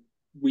mentioned,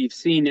 we've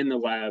seen in the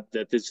lab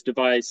that this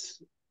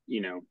device, you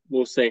know,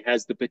 we'll say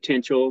has the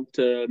potential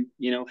to,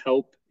 you know,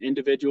 help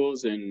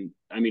individuals. And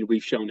I mean,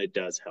 we've shown it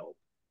does help.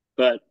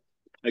 But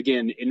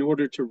again, in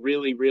order to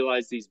really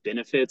realize these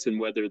benefits and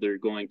whether they're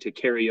going to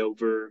carry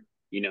over,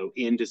 you know,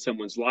 into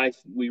someone's life,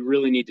 we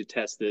really need to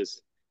test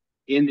this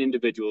in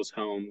individuals'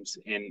 homes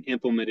and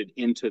implement it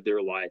into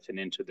their life and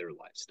into their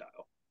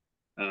lifestyle.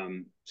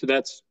 So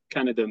that's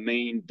kind of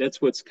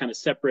that's what's kind of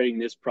separating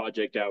this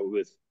project out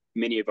with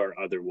many of our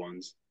other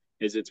ones,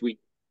 is we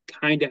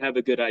kind of have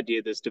a good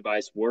idea this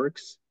device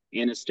works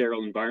in a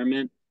sterile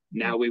environment.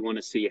 Now we want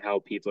to see how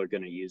people are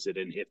going to use it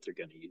and if they're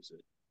going to use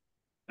it.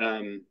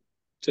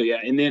 So yeah,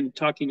 and then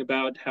talking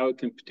about how it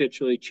can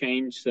potentially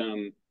change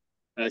some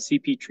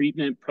CP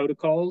treatment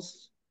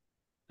protocols,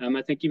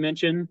 I think you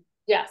mentioned.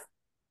 Yes.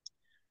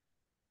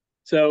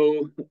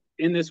 So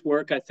in this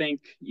work, I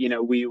think, you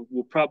know, we'll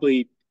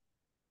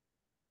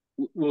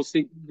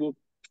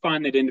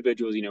find that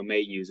individuals, you know, may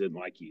use it and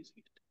like using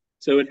it.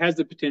 So it has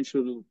the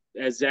potential,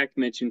 as Zach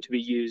mentioned, to be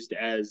used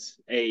as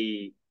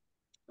a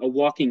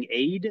walking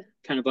aid,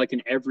 kind of like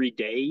an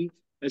everyday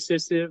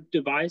assistive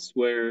device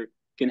where it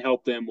can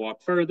help them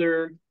walk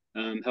further,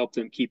 help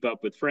them keep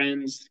up with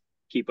friends,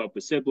 keep up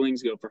with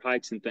siblings, go for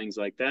hikes and things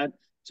like that.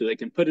 So they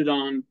can put it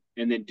on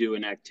and then do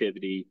an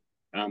activity,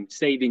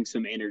 saving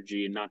some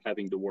energy and not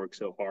having to work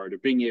so hard, or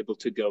being able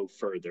to go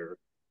further.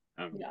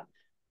 Yeah.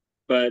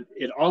 But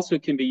it also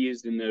can be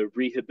used in the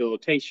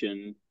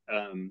rehabilitation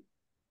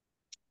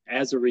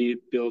as a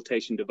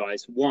rehabilitation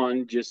device.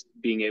 One, just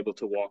being able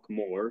to walk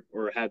more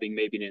or having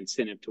maybe an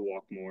incentive to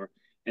walk more.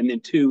 And then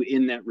 2,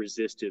 in that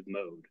resistive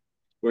mode,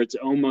 where it's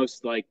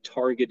almost like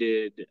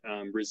targeted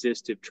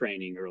resistive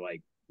training, or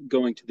like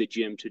going to the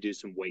gym to do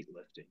some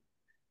weightlifting.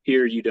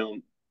 Here you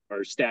don't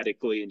are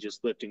statically and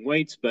just lifting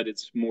weights, but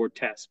it's more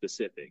task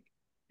specific.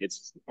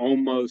 It's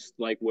almost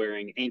like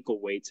wearing ankle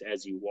weights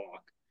as you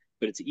walk,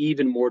 but it's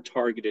even more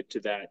targeted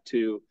to that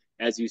too.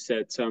 As you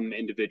said, some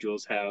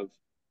individuals have,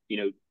 you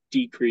know,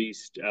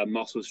 decreased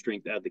muscle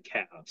strength out of the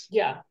calves.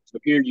 Yeah. So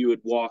here you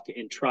would walk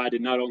and try to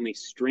not only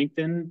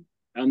strengthen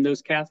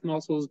those calf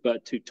muscles,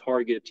 but to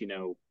target, you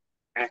know,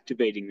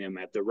 activating them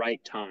at the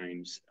right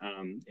times,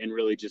 and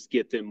really just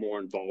get them more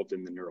involved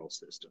in the neural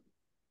system.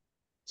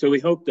 So we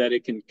hope that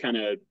it can kind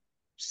of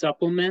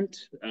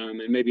supplement and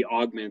maybe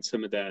augment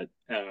some of that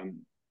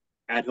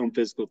at-home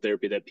physical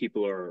therapy that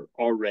people are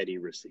already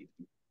receiving.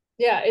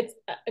 Yeah,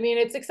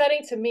 it's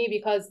exciting to me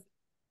because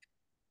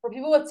for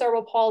people with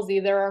cerebral palsy,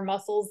 there are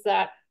muscles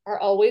that are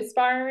always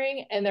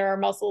firing, and there are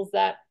muscles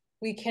that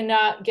we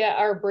cannot get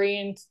our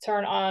brain to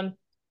turn on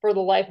for the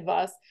life of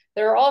us.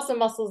 There are also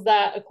muscles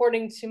that,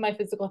 according to my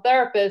physical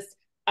therapist,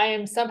 I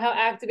am somehow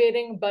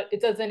activating, but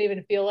it doesn't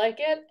even feel like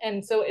it.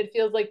 And so it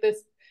feels like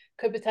this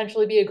could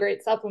potentially be a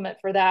great supplement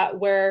for that,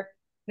 where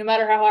no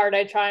matter how hard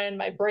I try in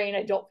my brain,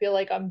 I don't feel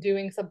like I'm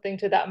doing something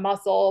to that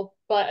muscle,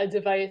 but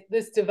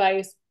this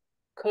device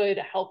could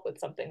help with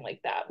something like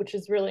that, which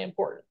is really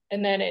important.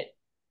 And then it,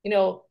 you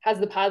know, has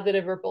the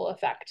positive ripple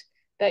effect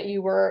that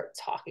you were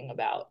talking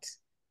about.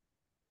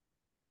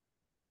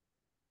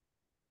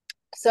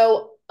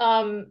 So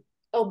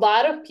a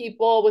lot of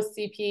people with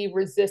CP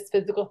resist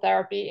physical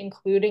therapy,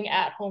 including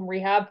at-home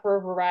rehab, for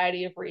a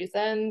variety of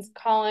reasons.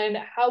 Collin,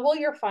 how will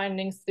your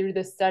findings through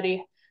this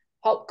study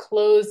help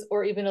close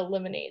or even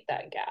eliminate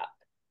that gap?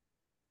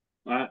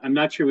 I'm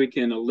not sure we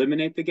can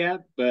eliminate the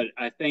gap, but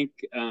I think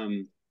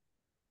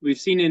we've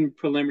seen in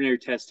preliminary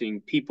testing,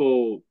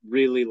 people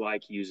really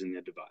like using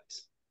the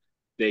device.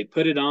 They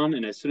put it on,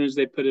 and as soon as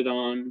they put it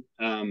on,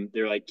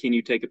 they're like, can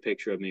you take a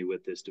picture of me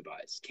with this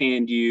device?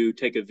 Can you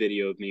take a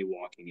video of me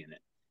walking in it?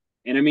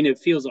 And I mean, it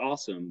feels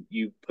awesome.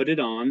 You put it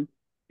on,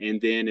 and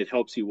then it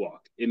helps you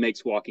walk. It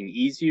makes walking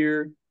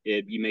easier.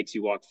 It makes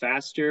you walk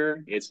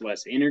faster. It's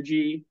less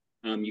energy.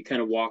 You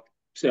kind of walk.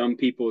 Some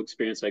people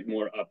experience like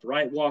more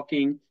upright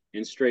walking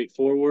and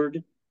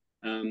straightforward.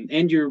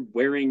 And you're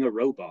wearing a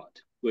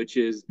robot, which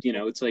is,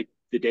 it's like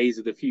the days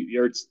of the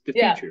future. It's the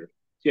Yeah. future.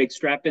 So you like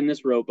strap in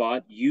this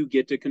robot. You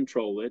get to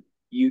control it.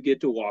 You get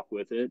to walk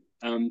with it.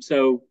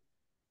 So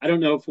I don't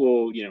know if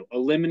we'll,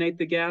 eliminate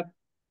the gap,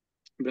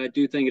 but I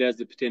do think it has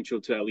the potential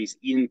to at least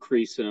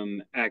increase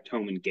some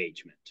at-home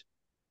engagement.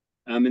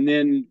 And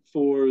then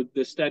for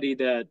the study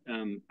that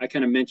I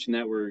kind of mentioned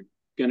that we're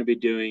going to be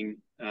doing,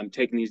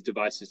 taking these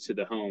devices to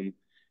the home,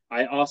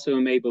 I also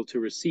am able to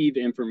receive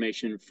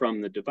information from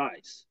the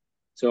device.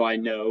 So I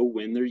know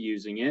when they're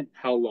using it,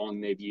 how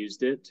long they've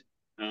used it,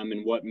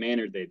 and what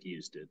manner they've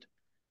used it.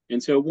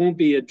 And so it won't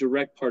be a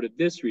direct part of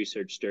this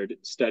research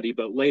study,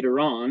 but later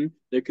on,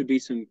 there could be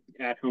some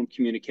at-home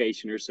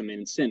communication or some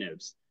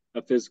incentives.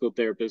 A physical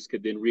therapist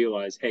could then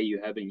realize, hey,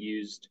 you haven't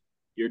used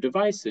your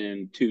device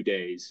in 2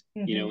 days,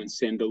 and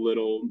send a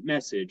little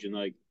message and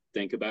like,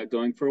 think about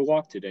going for a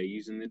walk today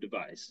using the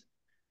device.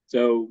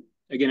 So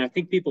again, I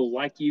think people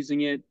like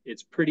using it.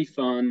 It's pretty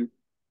fun.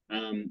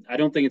 I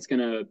don't think it's going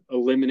to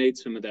eliminate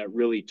some of that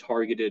really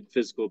targeted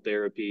physical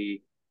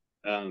therapy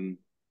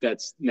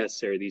that's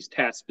necessary, these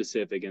task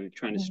specific and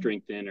trying to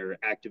strengthen or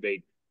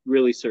activate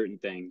really certain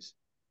things.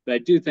 But I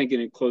do think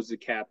it closes the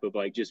cap of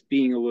like just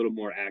being a little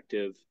more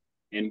active,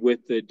 and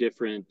with the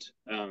different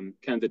kind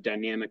of the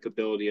dynamic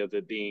ability of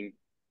it being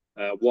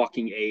a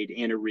walking aid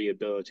and a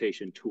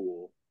rehabilitation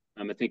tool,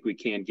 I think we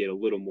can get a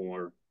little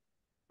more,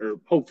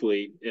 or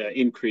hopefully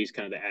increase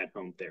kind of the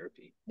at-home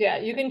therapy. Yeah,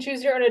 you can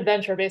choose your own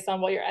adventure based on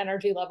what your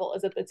energy level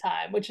is at the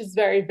time, which is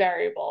very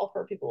variable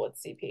for people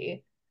with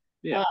CP.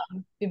 Yeah.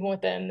 Even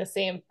within the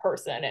same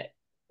person, it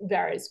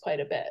varies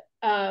quite a bit.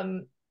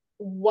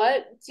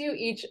 What do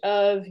each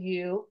of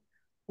you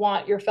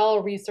want your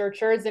fellow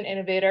researchers and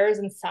innovators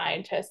and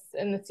scientists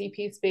in the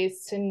CP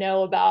space to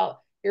know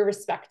about your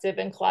respective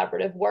and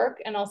collaborative work?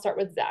 And I'll start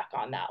with Zach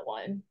on that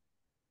one.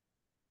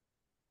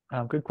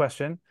 Good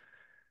question.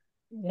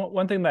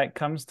 One thing that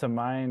comes to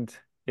mind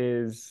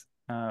is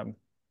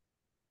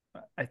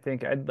I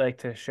think I'd like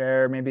to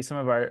share maybe some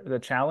of the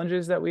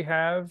challenges that we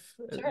have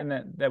and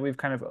that we've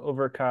kind of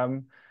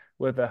overcome,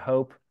 with a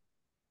hope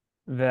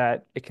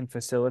that it can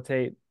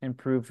facilitate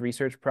improved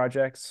research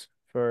projects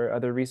for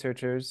other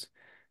researchers.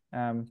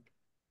 Well,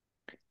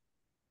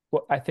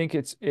 I think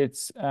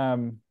it's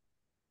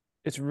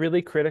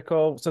really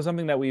critical. So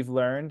something that we've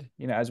learned,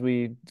 as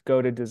we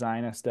go to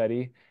design a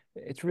study,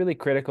 it's really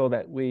critical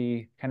that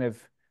we kind of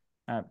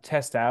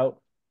test out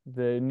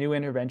the new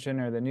intervention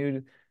or the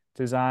new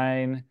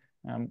design.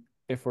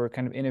 If we're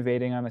kind of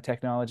innovating on the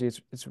technology,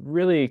 it's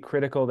really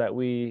critical that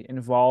we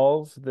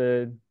involve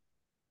the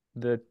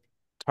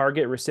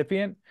target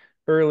recipient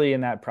early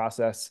in that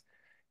process,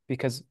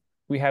 because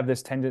we have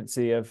this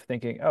tendency of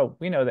thinking, oh,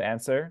 we know the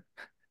answer,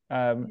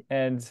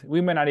 and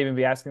we might not even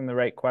be asking the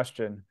right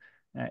question.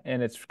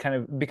 And it's kind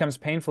of becomes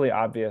painfully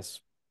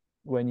obvious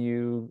when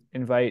you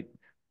invite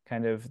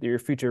kind of your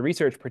future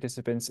research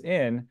participants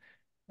in.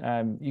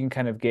 You can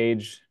kind of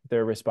gauge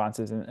their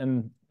responses,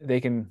 and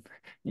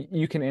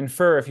you can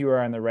infer if you are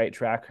on the right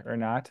track or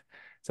not.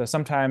 So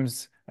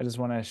sometimes I just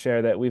want to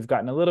share that we've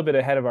gotten a little bit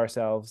ahead of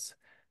ourselves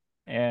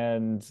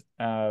and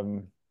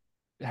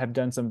have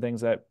done some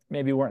things that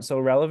maybe weren't so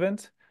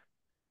relevant,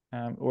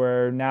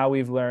 where now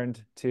we've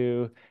learned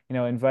to,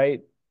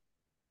 invite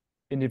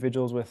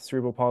individuals with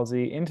cerebral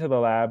palsy into the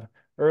lab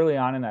early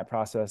on in that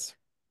process,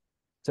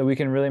 so we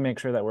can really make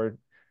sure that we're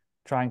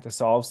trying to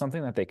solve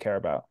something that they care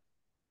about.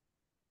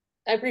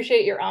 I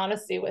appreciate your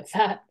honesty with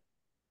that.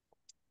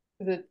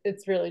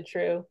 It's really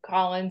true.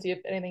 Collin, do you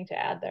have anything to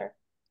add there?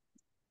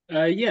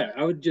 Yeah,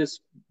 I would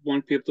just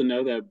want people to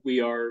know that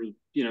we are,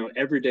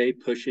 every day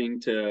pushing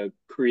to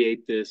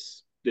create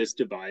this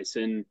device.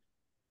 And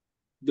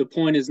the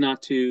point is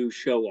not to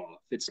show off.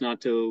 It's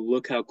not to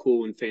look how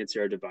cool and fancy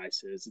our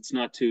device is. It's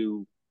not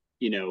to,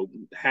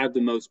 have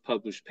the most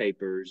published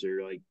papers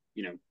or like,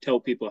 tell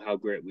people how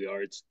great we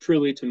are. It's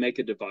truly to make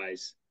a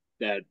device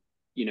that,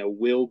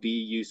 will be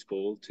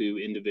useful to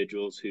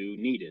individuals who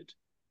need it.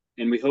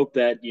 And we hope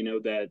that,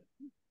 that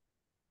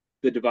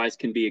the device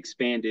can be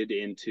expanded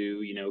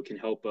into, can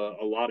help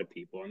a lot of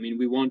people. I mean,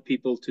 we want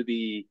people to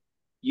be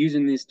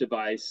using this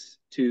device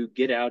to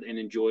get out and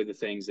enjoy the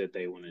things that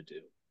they want to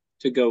do,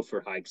 to go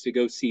for hikes, to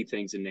go see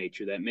things in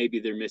nature that maybe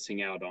they're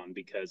missing out on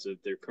because of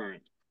their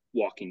current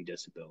walking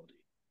disability.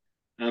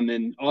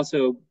 And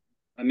also,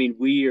 I mean,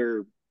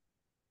 we're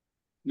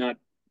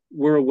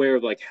aware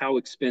of like how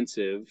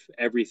expensive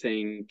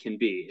everything can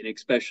be. And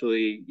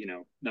especially,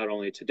 not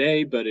only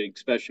today, but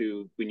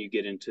especially when you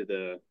get into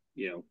the,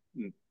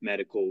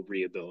 medical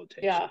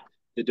rehabilitation. Yeah.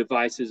 The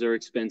devices are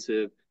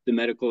expensive. The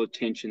medical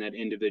attention that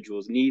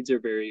individuals needs are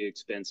very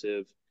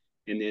expensive.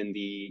 and then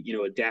the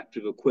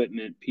adaptive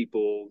equipment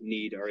people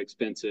need are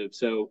expensive.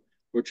 So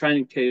we're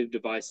trying to create a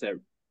device that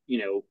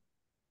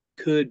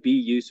could be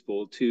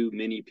useful to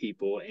many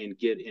people and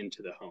get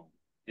into the home,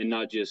 and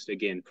not just,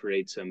 again,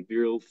 create some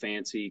real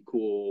fancy,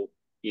 cool,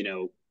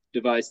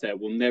 device that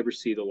will never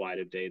see the light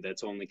of day.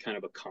 That's only kind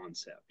of a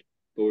concept.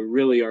 But we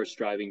really are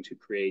striving to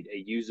create a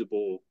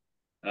usable,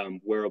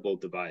 wearable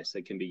device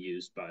that can be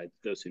used by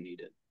those who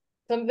need it.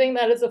 Something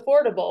that is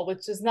affordable,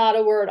 which is not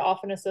a word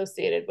often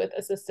associated with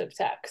assistive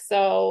tech.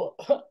 So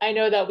I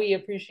know that we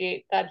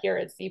appreciate that here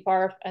at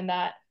CPARF, and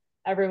that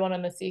everyone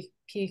in the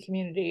CP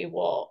community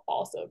will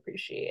also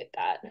appreciate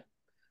that.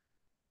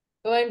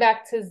 Going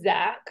back to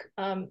Zach,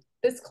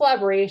 this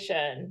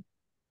collaboration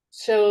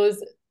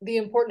shows the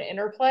important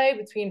interplay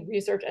between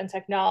research and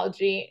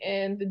technology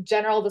in the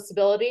general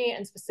disability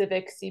and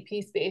specific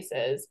CP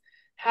spaces.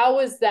 How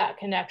was that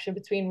connection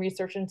between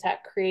research and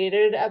tech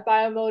created at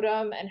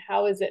Biomotum, and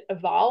how has it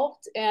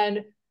evolved?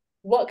 And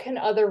what can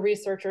other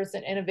researchers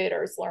and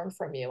innovators learn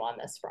from you on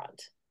this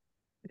front?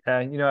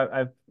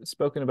 I've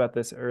spoken about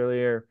this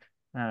earlier.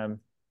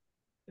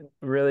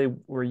 Really,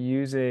 we're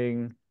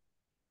using,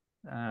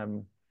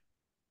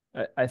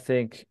 I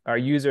think, our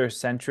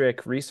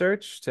user-centric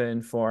research to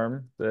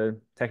inform the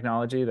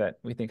technology that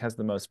we think has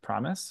the most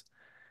promise.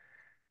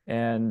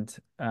 And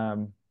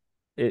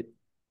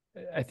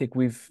I think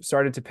we've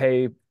started to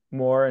pay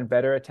more and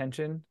better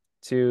attention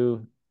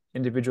to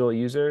individual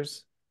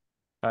users,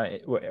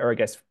 or I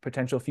guess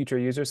potential future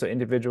users, so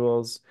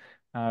individuals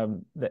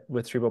that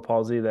with cerebral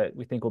palsy that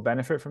we think will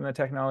benefit from the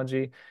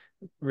technology,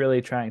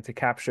 really trying to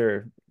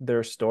capture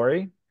their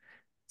story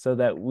so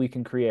that we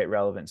can create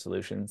relevant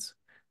solutions.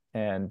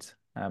 And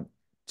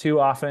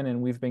too often,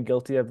 and we've been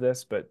guilty of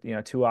this, but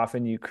too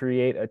often you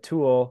create a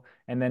tool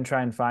and then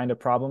try and find a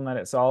problem that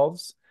it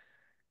solves.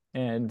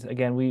 And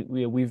again,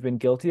 we've been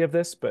guilty of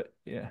this, but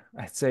yeah,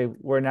 I'd say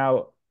we're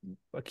now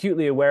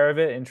acutely aware of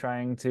it and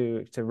trying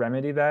to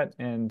remedy that,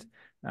 and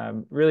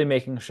really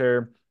making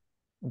sure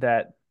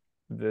that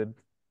the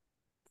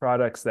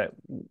products that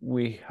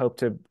we hope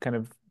to kind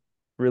of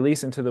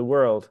release into the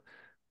world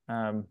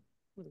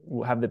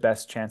will have the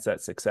best chance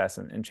at success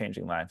in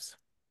changing lives.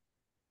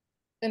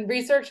 And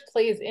research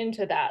plays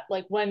into that,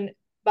 like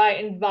by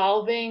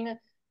involving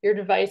your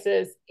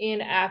devices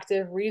in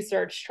active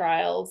research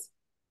trials,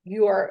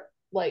 you are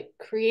like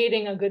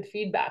creating a good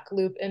feedback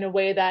loop in a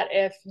way that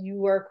if you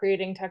were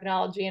creating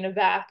technology in a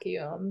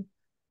vacuum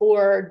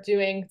or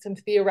doing some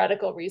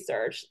theoretical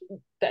research,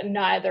 that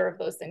neither of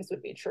those things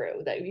would be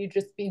true, that you'd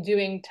just be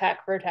doing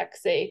tech for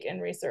tech's sake and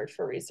research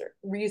for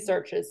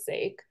research's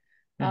sake.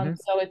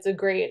 So it's a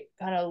great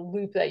kind of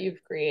loop that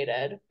you've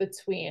created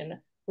between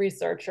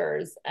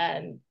researchers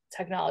and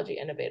technology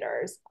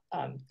innovators.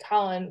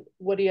 Collin,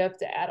 what do you have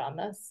to add on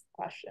this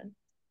question?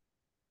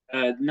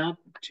 Not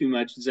too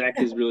much. Zach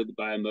is really the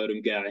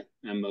Biomotum guy.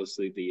 I'm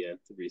mostly the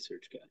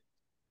research guy.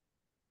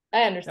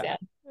 I understand.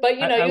 But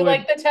you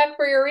like the tech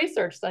for your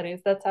research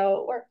studies. That's how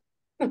it works.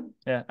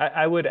 Yeah,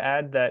 I would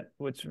add that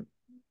what's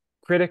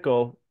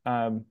critical,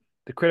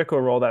 the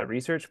critical role that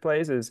research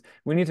plays is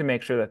we need to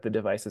make sure that the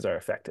devices are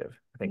effective,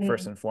 I think,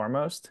 first and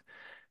foremost.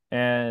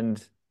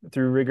 And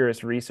through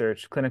rigorous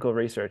research, clinical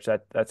research,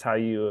 that's how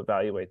you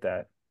evaluate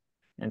that.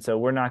 And so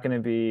we're not going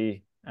to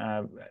be,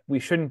 we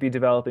shouldn't be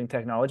developing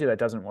technology that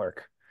doesn't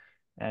work.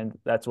 And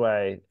that's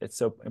why it's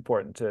so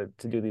important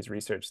to do these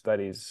research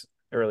studies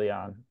early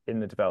on in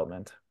the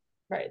development.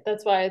 Right.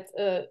 That's why it's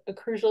a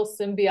crucial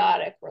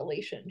symbiotic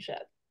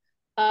relationship.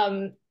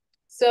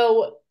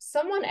 So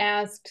someone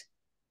asked,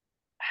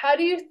 how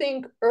do you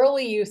think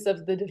early use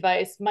of the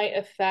device might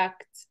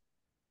affect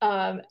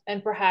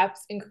and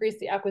perhaps increase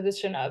the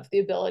acquisition of the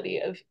ability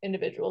of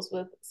individuals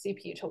with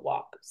CP to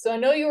walk? So I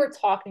know you were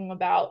talking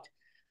about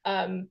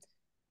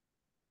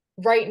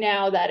right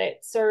now that it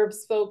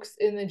serves folks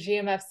in the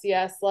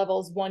GMFCS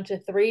levels 1 to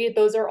 3.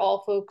 Those are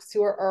all folks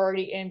who are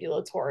already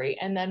ambulatory.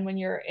 And then when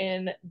you're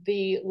in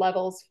the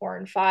levels 4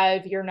 and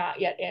 5, you're not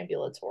yet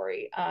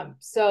ambulatory.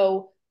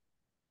 So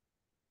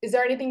is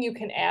there anything you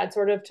can add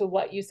sort of to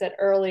what you said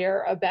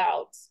earlier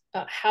about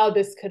how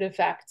this could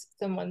affect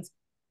someone's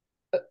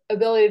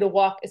ability to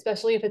walk,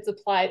 especially if it's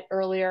applied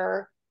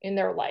earlier in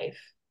their life?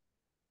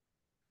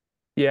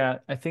 Yeah,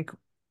 I think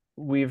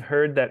we've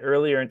heard that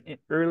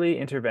early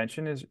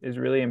intervention is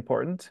really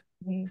important.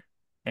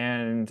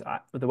 And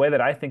the way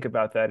that I think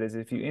about that is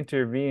if you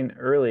intervene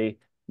early,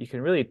 you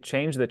can really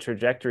change the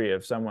trajectory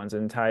of someone's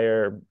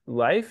entire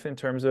life in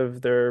terms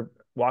of their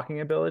walking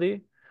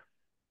ability.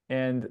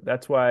 And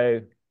that's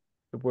why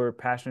we're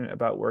passionate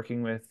about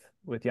working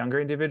with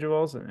younger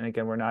individuals. And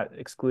again, we're not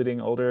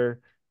excluding older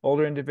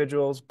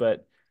individuals,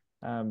 but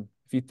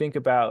if you think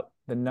about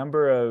the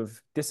number of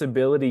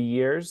disability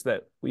years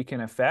that we can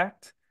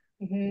affect,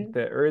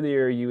 the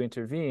earlier you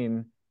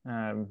intervene,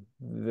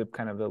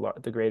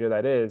 the greater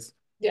that is.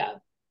 Yeah.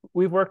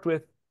 We've worked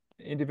with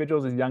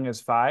individuals as young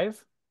as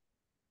 5.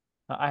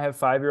 I have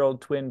 5-year-old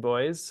twin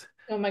boys.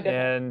 Oh my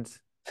goodness.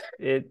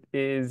 And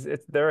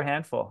they're a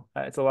handful.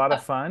 It's a lot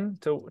of fun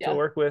to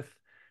work with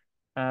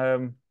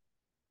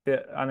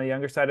on the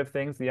younger side of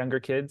things, the younger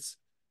kids,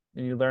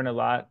 and you learn a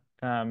lot.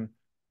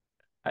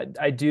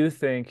 I do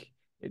think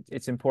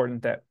it's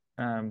important that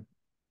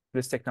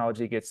this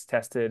technology gets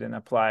tested and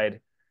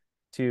applied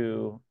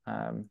to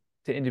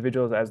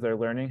individuals as they're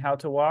learning how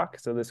to walk.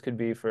 So this could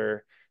be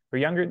for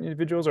younger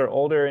individuals or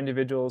older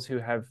individuals who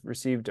have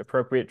received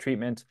appropriate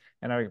treatment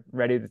and are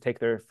ready to take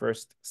their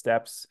first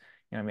steps,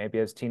 maybe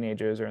as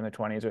teenagers or in their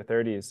 20s or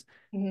 30s.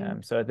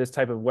 So this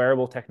type of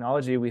wearable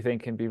technology, we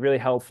think, can be really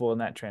helpful in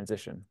that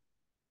transition.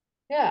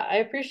 Yeah, I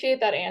appreciate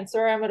that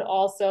answer. I would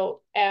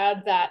also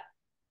add that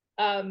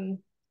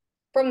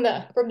from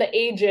the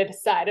aged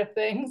side of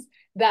things,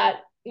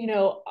 that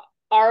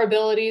our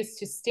abilities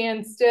to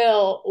stand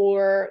still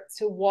or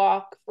to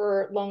walk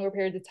for longer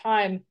periods of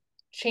time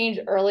change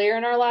earlier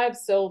in our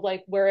lives. So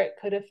like where it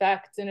could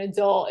affect an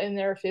adult in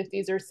their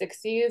 50s or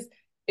 60s,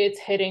 it's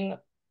hitting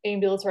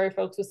ambulatory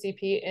folks with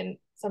CP in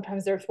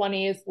sometimes their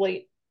 20s,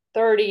 late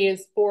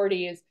 30s,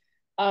 40s.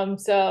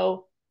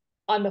 So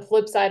on the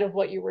flip side of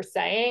what you were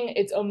saying,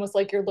 it's almost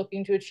like you're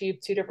looking to achieve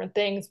two different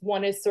things.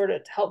 One is sort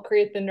of to help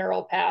create the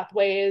neural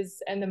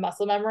pathways and the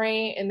muscle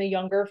memory in the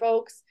younger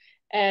folks.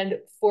 And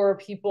for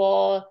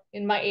people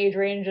in my age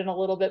range and a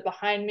little bit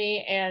behind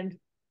me and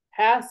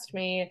past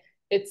me,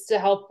 it's to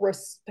help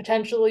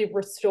potentially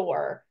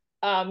restore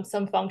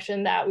some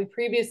function that we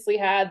previously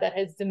had that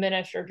has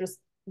diminished or just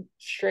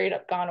straight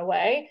up gone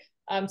away.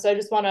 So I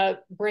just want to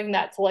bring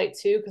that to light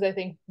too, because I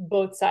think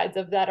both sides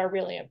of that are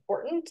really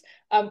important.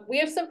 We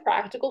have some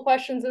practical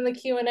questions in the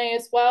Q&A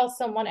as well.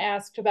 Someone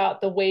asked about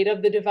the weight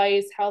of the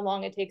device, how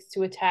long it takes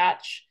to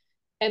attach,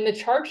 and the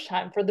charge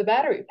time for the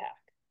battery pack.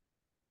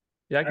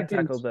 Yeah, I can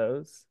tackle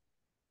those.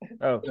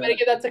 Oh, you want to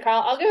give that to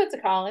Collin? I'll give it to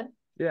Collin.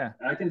 Yeah,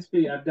 I can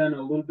speak. I've done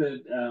a little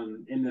bit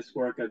in this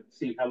work. I've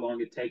seen how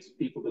long it takes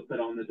people to put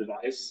on the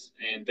device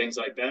and things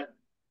like that.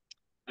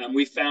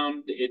 We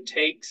found it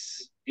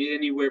takes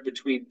anywhere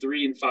between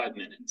 3 and 5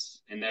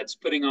 minutes, and that's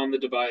putting on the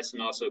device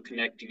and also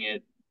connecting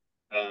it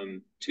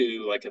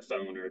to like a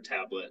phone or a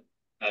tablet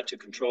to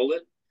control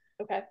it.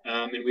 Okay.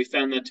 And we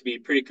found that to be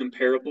pretty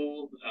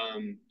comparable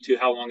to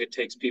how long it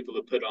takes people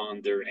to put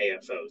on their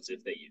AFOs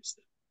if they use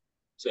them.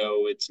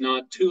 So it's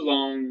not too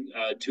long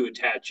to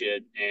attach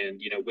it, and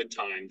with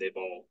time they've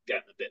all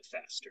gotten a bit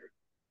faster.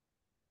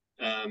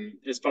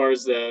 As far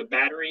as the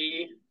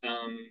battery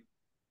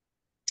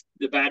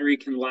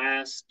can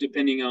last,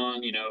 depending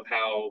on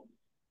how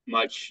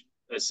much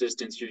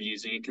assistance you're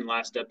using. It can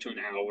last up to an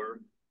hour,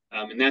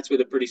 and that's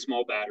with a pretty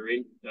small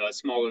battery,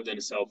 smaller than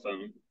a cell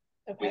phone.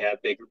 Okay. We have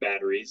bigger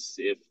batteries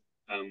if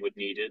would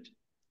needed.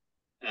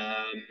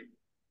 And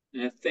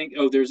I think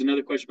there's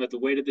another question about the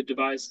weight of the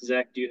device.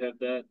 Zach, do you have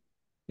that?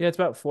 Yeah, it's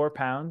about 4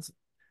 pounds.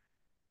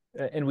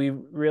 And we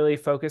really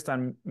focused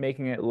on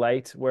making it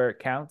light where it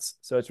counts.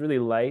 So it's really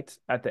light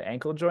at the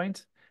ankle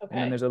joint. Okay.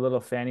 And then there's a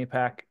little fanny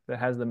pack that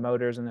has the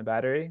motors and the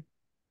battery.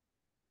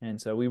 And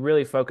so we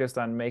really focused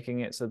on making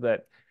it so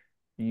that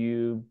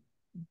you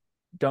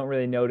don't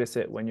really notice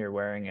it when you're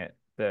wearing it,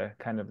 the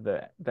kind of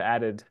the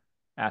added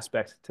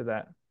aspect to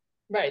that.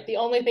 Right. The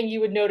only thing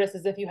you would notice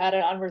is if you had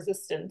it on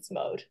resistance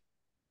mode.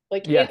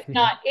 Like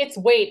its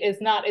weight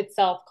is not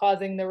itself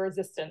causing the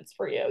resistance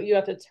for you. You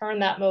have to turn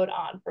that mode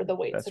on for the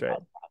weight. That's right.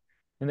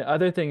 And the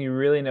other thing you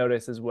really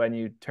notice is when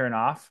you turn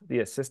off the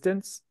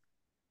assistance.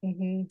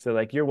 So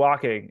like you're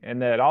walking and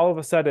then all of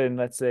a sudden,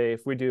 let's say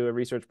if we do a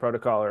research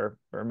protocol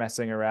or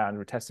messing around,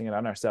 we're testing it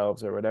on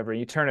ourselves or whatever,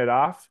 you turn it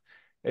off,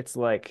 it's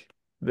like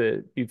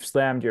you've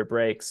slammed your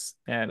brakes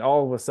and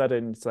all of a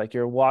sudden it's like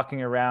you're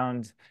walking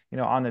around,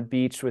 on the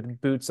beach with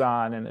boots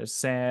on and there's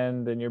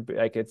sand and you're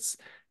like, it's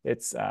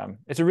a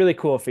really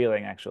cool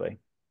feeling actually.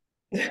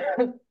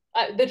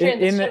 The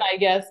transition, I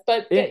guess,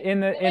 but in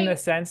the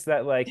sense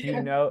that like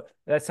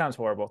that sounds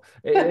horrible.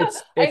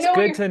 It's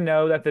good to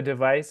know that the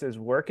device is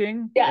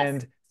working. Yes.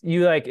 And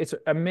it's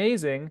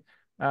amazing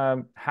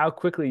how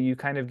quickly you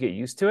kind of get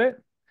used to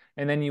it,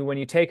 and then when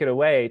you take it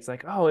away, it's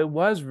like, oh, it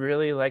was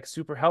really like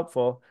super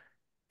helpful.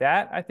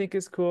 That I think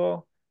is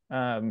cool.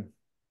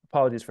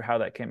 Apologies for how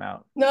that came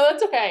out. No,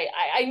 that's okay.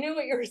 I knew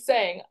what you were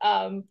saying.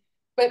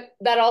 But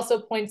that also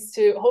points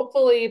to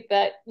hopefully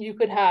that you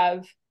could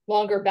have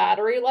longer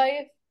battery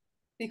life.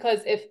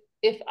 Because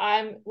if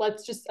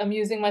I'm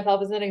using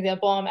myself as an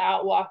example, I'm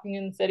out walking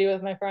in the city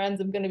with my friends,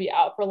 I'm going to be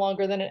out for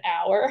longer than an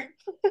hour.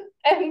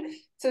 And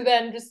to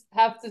then just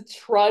have to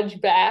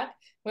trudge back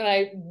when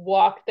I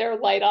walk there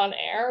light on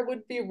air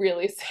would be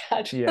really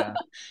sad. Yeah.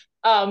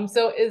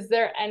 So is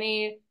there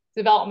any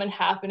development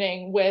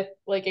happening with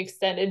like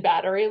extended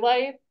battery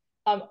life?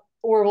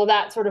 Or will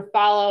that sort of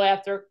follow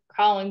after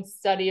Collin's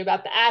study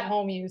about the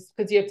at-home use?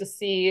 Because you have to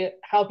see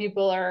how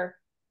people are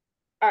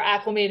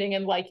acclimating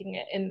and liking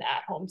it in the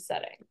at-home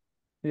setting.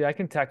 Yeah, I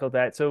can tackle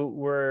that. So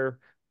we're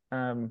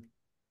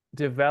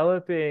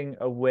developing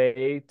a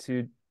way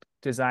to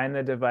design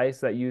the device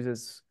that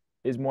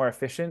is more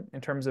efficient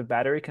in terms of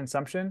battery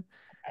consumption.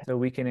 Okay. So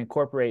we can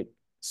incorporate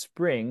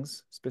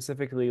springs,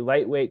 specifically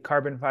lightweight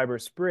carbon fiber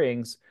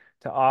springs,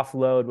 to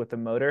offload what the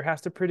motor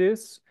has to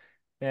produce.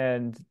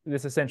 And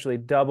this essentially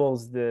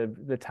doubles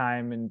the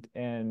time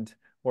and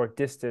or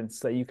distance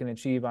that you can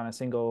achieve on a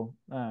single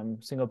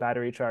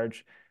battery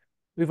charge.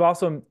 We've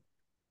also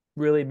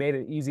really made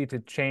it easy to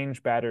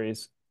change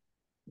batteries.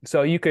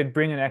 So you could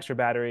bring an extra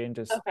battery and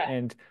just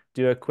and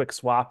do a quick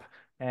swap,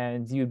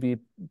 and you'd be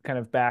kind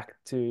of back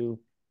to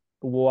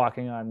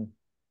walking on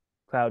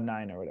cloud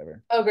 9 or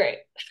whatever. Oh, great.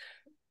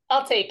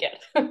 I'll take it.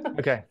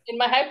 Okay. In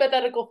my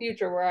hypothetical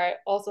future where I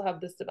also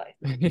have this device.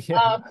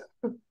 Yeah.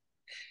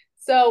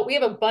 So we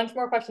have a bunch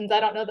more questions. I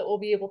don't know that we'll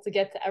be able to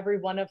get to every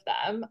one of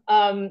them.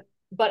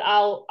 But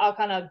I'll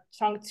kind of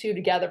chunk two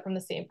together from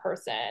the same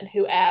person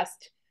who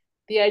asked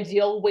the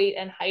ideal weight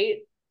and height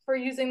for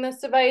using this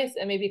device,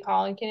 and maybe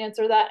Collin can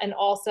answer that. And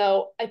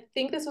also, I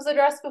think this was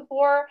addressed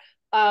before,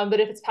 but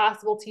if it's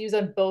possible to use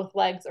on both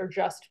legs or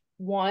just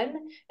one.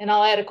 And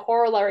I'll add a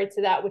corollary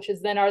to that, which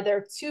is then, are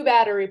there two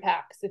battery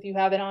packs if you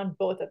have it on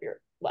both of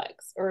your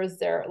legs? Or is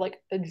there like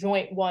a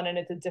joint one and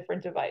it's a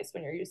different device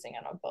when you're using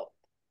it on both?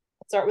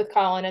 I'll start with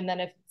Collin, and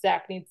then if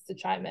Zach needs to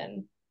chime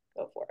in,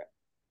 go for it.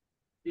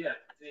 Yeah,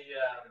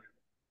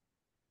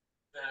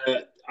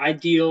 the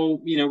ideal,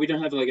 we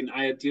don't have like an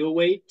ideal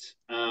weight.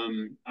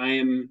 I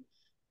am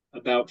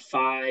about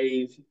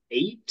 5'8"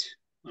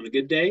 on a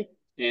good day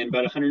and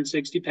about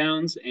 160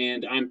 pounds.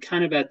 And I'm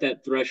kind of at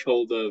that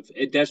threshold of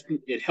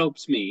it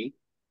helps me.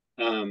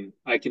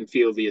 I can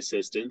feel the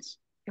assistance,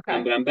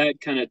 but I'm back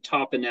kind of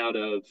topping out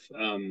of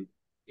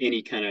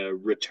any kind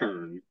of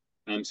return.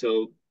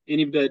 So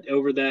any bit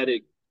over that,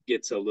 it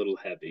gets a little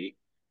heavy.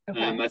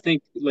 I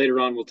think later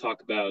on we'll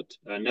talk about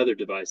another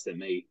device that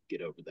may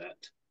get over that.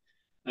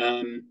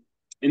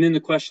 And then the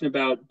question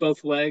about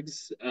both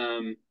legs,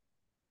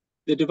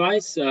 the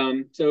device,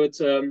 so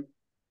it's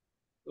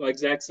like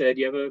Zach said,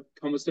 you have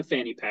almost a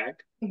fanny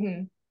pack,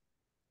 and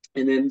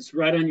then it's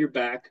right on your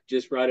back,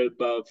 just right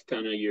above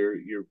kind of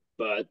your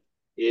butt,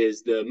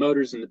 is the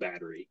motors and the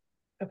battery.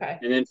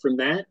 And then from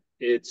that,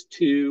 it's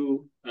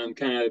two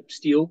kind of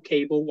steel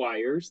cable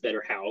wires that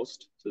are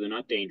housed, so they're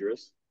not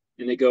dangerous,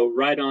 and they go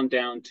right on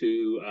down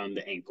to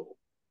the ankle,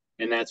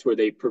 and that's where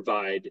they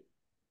provide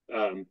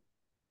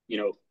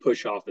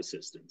push off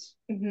assistance.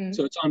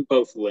 So it's on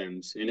both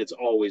limbs, and it's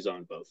always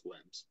on both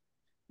limbs.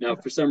 Now,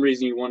 if for some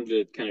reason you wanted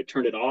to kind of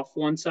turn it off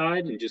one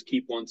side and just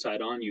keep one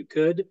side on, you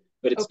could,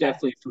 but it's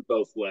definitely for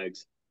both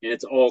legs, and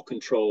it's all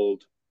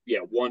controlled. Yeah,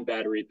 one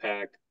battery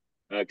pack,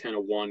 kind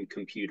of one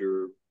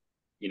computer,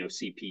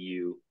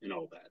 CPU and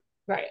all that.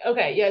 Right.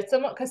 Okay. Yeah.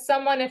 Because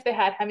someone, if they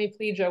had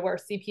hemiplegia where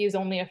CP is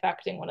only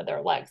affecting one of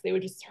their legs, they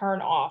would just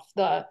turn off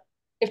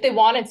if they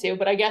wanted to,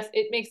 but I guess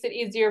it makes it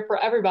easier for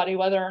everybody,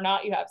 whether or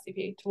not you have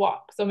CP, to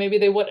walk. So maybe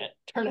they wouldn't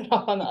turn it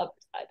off on the other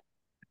side.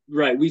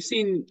 Right.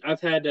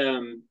 I've had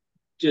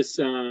just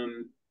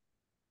some,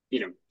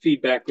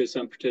 feedback with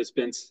some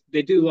participants.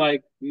 They do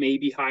like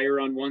maybe higher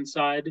on one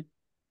side.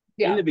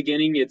 In the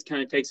beginning, it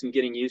kind of takes some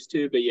getting used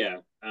to, but yeah,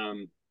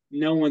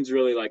 no one's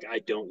really like, I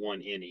don't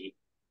want any,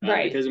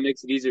 because it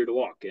makes it easier to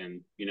walk,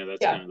 and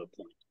that's kind of the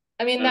point.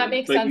 I mean, that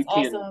makes sense.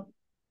 Also,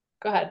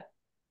 go ahead.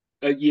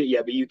 But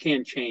you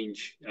can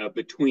change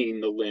between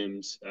the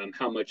limbs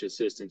how much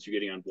assistance you're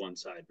getting on one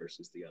side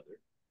versus the other.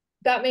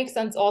 That makes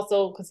sense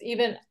also, because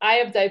even I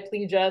have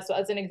diplegia. So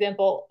as an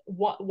example,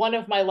 one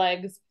of my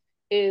legs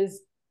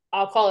is,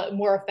 I'll call it,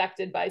 more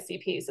affected by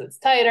CP. So it's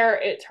tighter,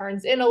 it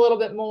turns in a little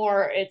bit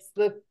more. It's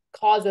the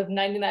cause of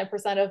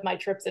 99% of my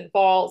trips and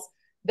falls.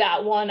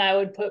 That one I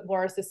would put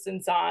more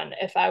assistance on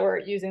if I were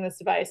using this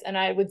device, and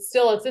I would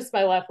still assist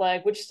my left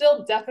leg, which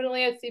still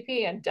definitely has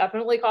CP and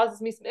definitely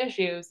causes me some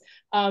issues,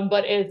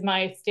 but is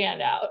my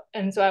standout.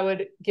 And so I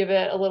would give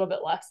it a little bit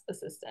less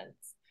assistance.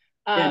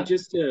 And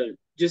just to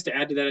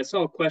add to that, I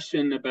saw a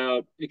question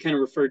about, it kind of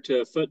referred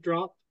to a foot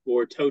drop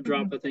or toe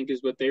drop, I think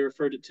is what they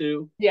referred it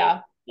to. Yeah.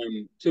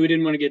 So we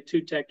didn't want to get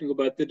too technical,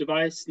 but the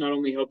device not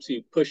only helps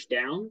you push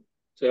down,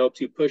 so it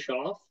helps you push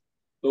off,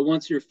 but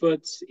once your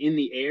foot's in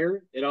the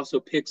air, it also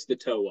picks the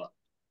toe up.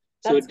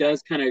 So it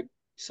does kind of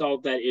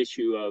solve that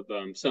issue of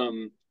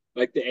some,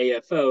 like the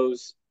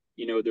AFOs,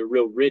 they're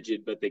real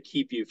rigid, but they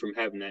keep you from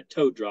having that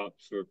toe drop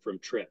from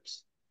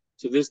trips.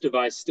 So this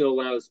device still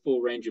allows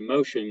full range of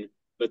motion,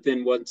 but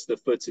then once the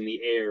foot's in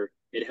the air,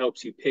 it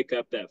helps you pick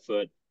up that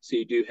foot, so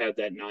you do have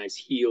that nice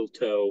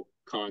heel-toe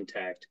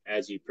contact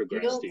as you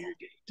progress through your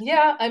gait.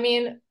 Yeah, I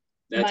mean,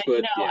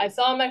 I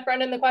saw my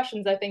friend in the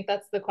questions. I think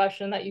that's the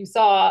question that you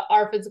saw.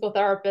 Our physical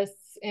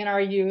therapists in our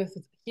youth,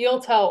 heel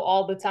toe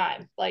all the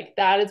time. Like,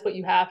 that is what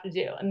you have to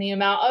do. And the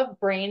amount of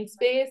brain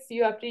space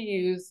you have to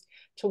use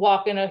to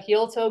walk in a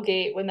heel toe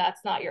gait when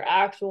that's not your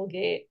actual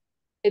gait,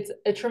 it's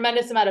a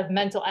tremendous amount of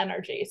mental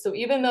energy. So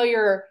even though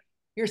you're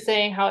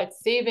saying how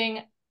it's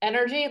saving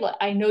energy,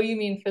 I know you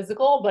mean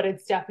physical, but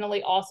it's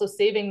definitely also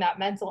saving that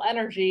mental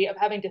energy of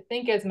having to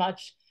think as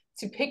much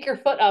to pick your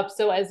foot up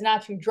so as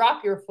not to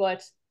drop your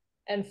foot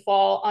and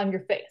fall on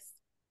your face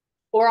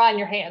or on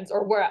your hands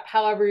or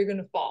however you're going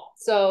to fall.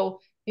 So,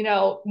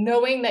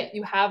 knowing that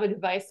you have a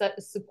device that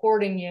is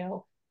supporting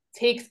you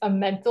takes a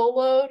mental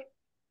load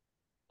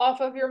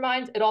off of your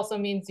mind. It also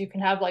means you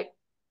can have I'm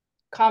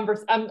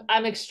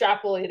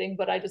extrapolating,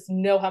 but I just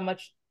know how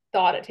much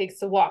thought it takes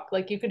to walk.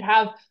 Like you can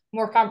have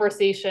more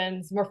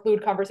conversations, more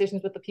fluid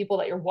conversations with the people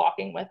that you're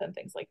walking with and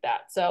things like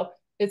that. So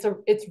it's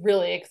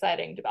really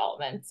exciting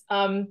development.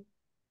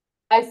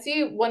 I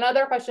see one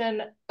other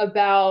question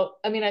about,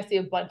 I mean, I see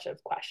a bunch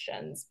of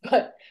questions,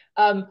 but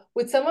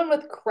would someone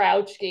with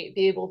crouch gait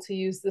be able to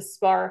use the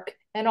Spark?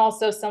 And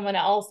also someone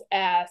else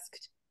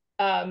asked,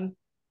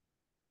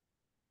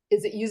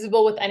 is it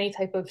usable with any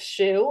type of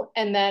shoe?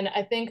 And then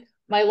I think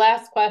my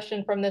last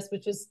question from this,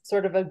 which is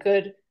sort of a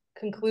good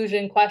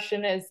conclusion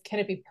question, is can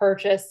it be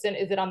purchased and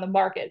is it on the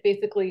market?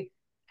 Basically,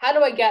 how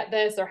do I get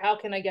this, or how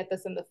can I get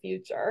this in the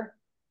future?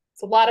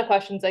 It's a lot of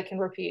questions I can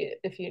repeat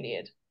if you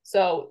need.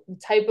 So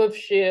type of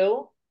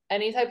shoe,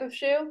 any type of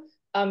shoe,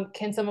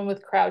 can someone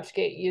with crouch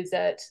gait use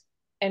it?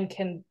 And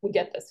can we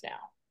get this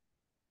now?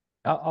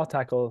 I'll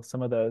tackle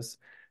some of those.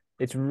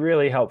 It's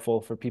really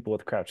helpful for people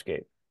with crouch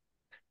gait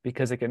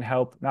because it can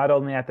help not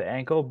only at the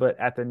ankle, but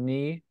at the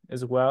knee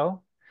as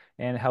well,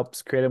 and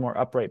helps create a more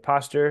upright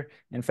posture.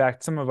 In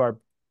fact, some of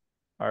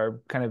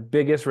our kind of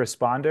biggest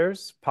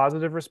responders,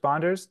 positive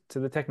responders to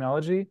the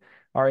technology,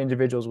 are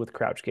individuals with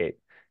crouch gait.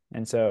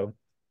 And so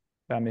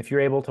if you're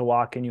able to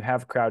walk and you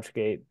have crouch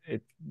gait,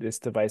 this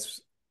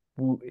device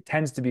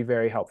tends to be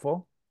very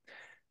helpful.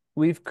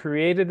 We've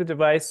created the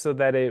device so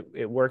that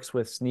it works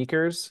with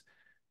sneakers.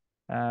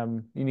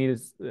 You need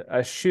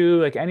a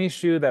shoe, like any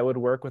shoe that would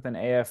work with an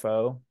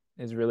AFO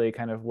is really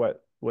kind of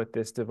what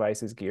this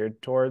device is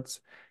geared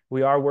towards.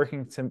 We are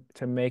working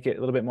to make it a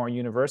little bit more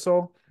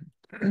universal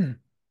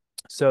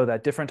so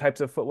that different types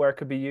of footwear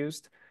could be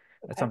used.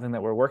 That's something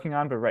that we're working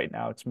on, but right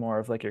now it's more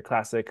of like your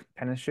classic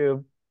tennis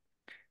shoe.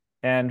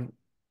 And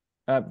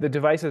the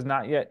device is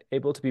not yet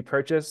able to be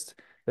purchased.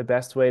 The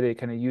best way to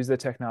kind of use the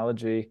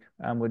technology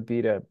would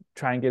be to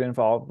try and get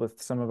involved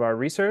with some of our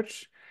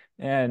research.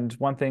 And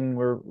one thing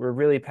we're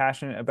really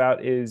passionate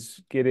about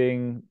is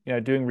doing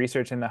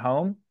research in the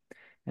home.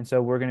 And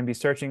so we're going to be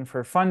searching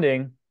for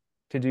funding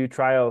to do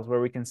trials where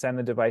we can send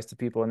the device to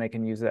people and they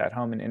can use it at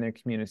home and in their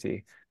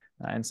community.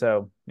 And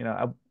so,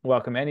 I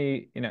welcome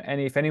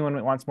if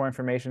anyone wants more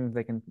information,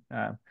 they can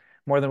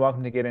more than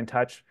welcome to get in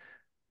touch.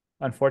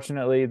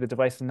 Unfortunately, the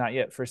device is not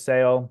yet for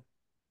sale.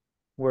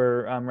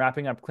 We're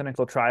wrapping up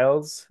clinical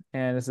trials,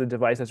 and this is a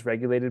device that's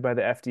regulated by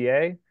the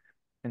FDA.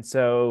 And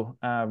so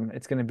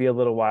it's going to be a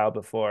little while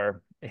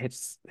before it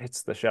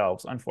hits the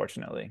shelves,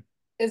 unfortunately.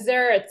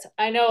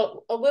 I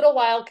know a little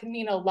while can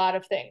mean a lot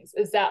of things.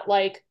 Is that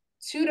like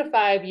 2 to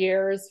 5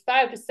 years,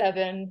 5 to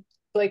 7?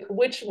 Like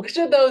which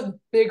of those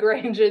big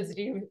ranges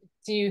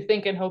do you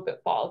think and hope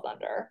it falls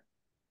under?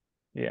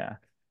 Yeah.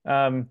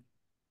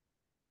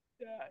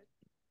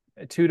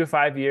 2 to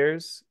 5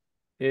 years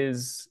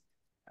is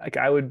like,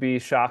 I would be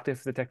shocked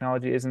if the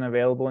technology isn't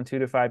available in 2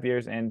 to 5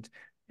 years, and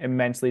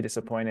immensely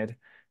disappointed.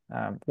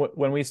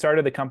 When we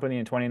started the company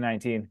in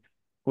 2019,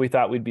 we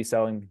thought we'd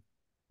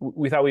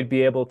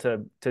be able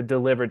to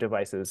deliver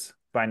devices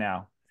by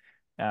now.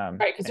 Right,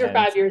 because you're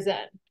 5 years in.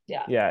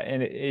 Yeah. Yeah,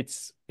 and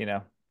it's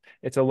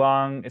a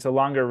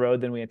longer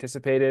road than we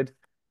anticipated,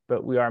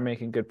 but we are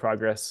making good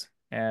progress.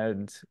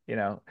 And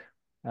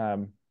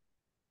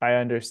I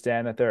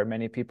understand that there are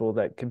many people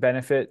that can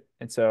benefit.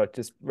 And so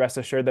just rest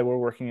assured that we're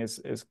working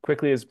as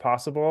quickly as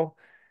possible.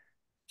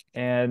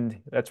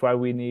 And that's why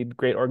we need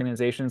great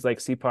organizations like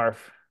CPARF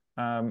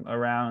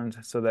around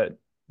so that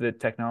the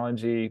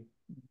technology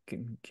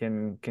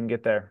can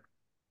get there.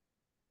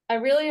 I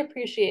really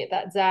appreciate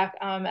that, Zach.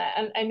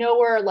 And I know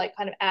we're like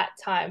kind of at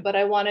time, but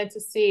I wanted to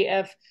see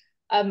if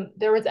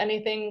there was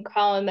anything,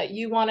 Collin, that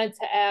you wanted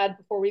to add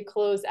before we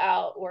close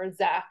out, or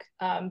Zach,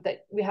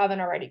 that we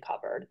haven't already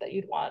covered that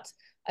you'd want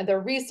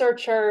either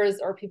researchers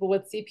or people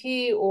with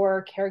CP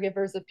or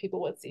caregivers of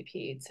people with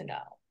CP to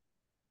know.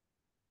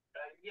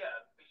 Yeah,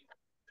 we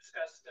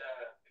discussed,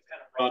 we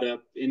kind of brought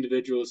up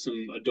individuals,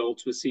 some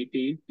adults with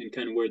CP, and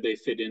kind of where they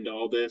fit into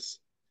all this.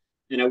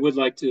 And I would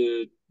like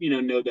to,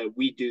 know that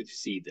we do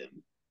see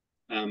them.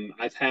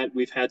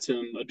 We've had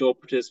some adult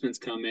participants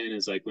come in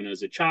as like, when I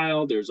was a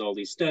child, there's all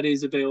these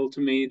studies available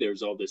to me,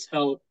 there's all this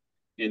help.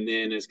 And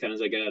then as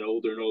I got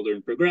older and older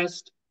and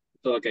progressed, I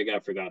felt like I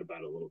got forgot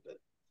about it a little bit.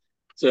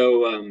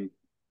 So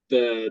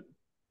the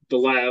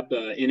lab,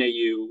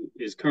 NAU,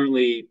 is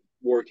currently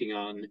working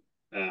on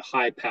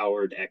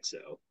high-powered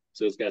exo.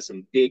 So it's got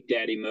some big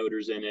daddy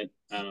motors in it,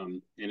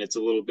 and it's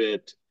a little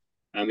bit,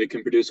 it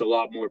can produce a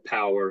lot more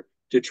power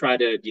to try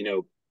to,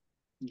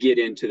 get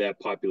into that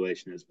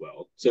population as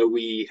well. So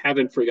we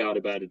haven't forgot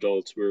about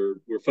adults.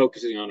 We're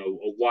focusing on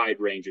a wide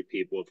range of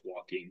people with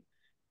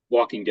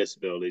walking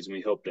disabilities, and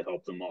we hope to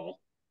help them all.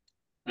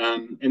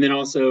 And then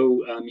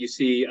also you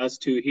see us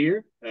two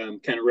here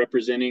kind of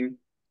representing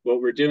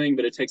what we're doing,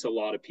 but it takes a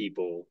lot of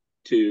people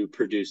to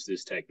produce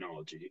this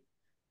technology.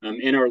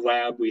 In our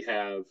lab, we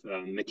have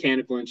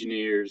mechanical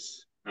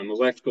engineers,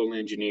 electrical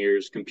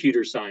engineers,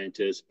 computer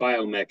scientists,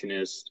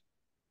 biomechanists.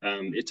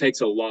 It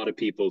takes a lot of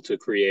people to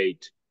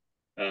create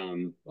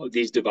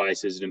these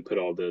devices and put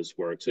all those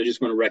work. So I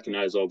just want to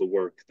recognize all the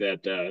work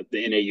that the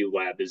NAU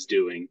lab is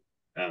doing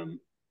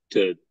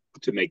to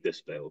make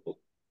this available.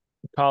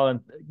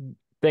 Collin,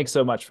 thanks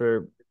so much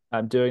for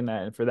doing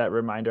that and for that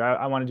reminder.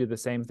 I want to do the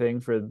same thing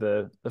for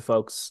the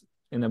folks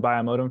in the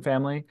Biomotum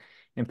family,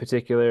 in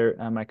particular,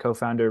 my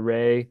co-founder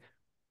Ray,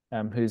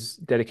 who's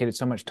dedicated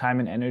so much time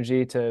and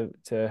energy to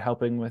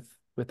helping with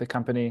the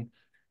company.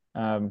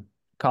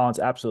 Collin's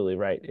absolutely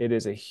right. It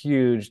is a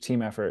huge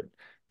team effort,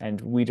 and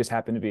we just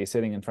happen to be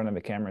sitting in front of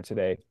the camera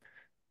today.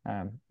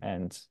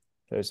 And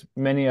there's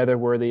many other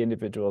worthy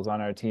individuals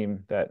on our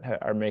team that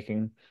are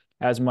making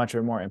as much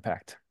or more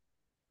impact.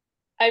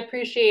 I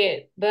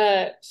appreciate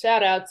the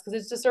shout outs because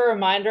it's just a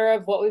reminder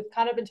of what we've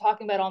kind of been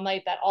talking about all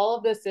night, that all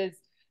of this is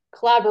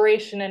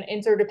collaboration and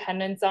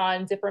interdependence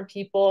on different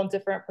people and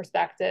different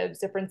perspectives,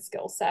 different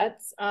skill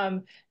sets.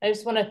 I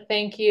just want to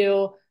thank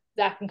you,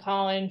 Zach and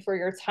Collin, for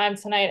your time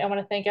tonight. I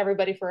want to thank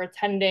everybody for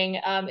attending.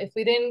 If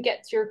we didn't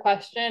get to your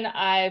question,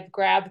 I've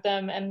grabbed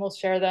them and we'll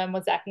share them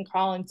with Zach and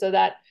Collin so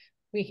that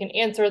we can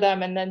answer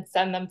them and then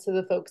send them to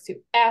the folks who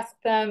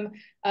asked them.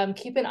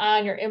 Keep an eye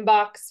on your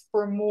inbox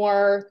for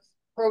more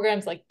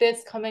programs like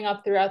this coming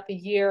up throughout the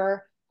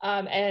year,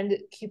 and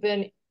keep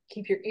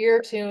your ear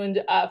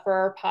tuned for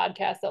our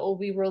podcast that will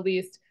be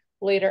released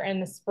later in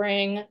the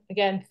spring.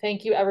 Again,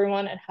 thank you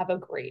everyone and have a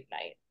great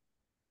night.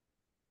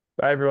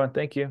 Bye everyone.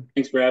 Thank you.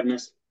 Thanks for having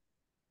us.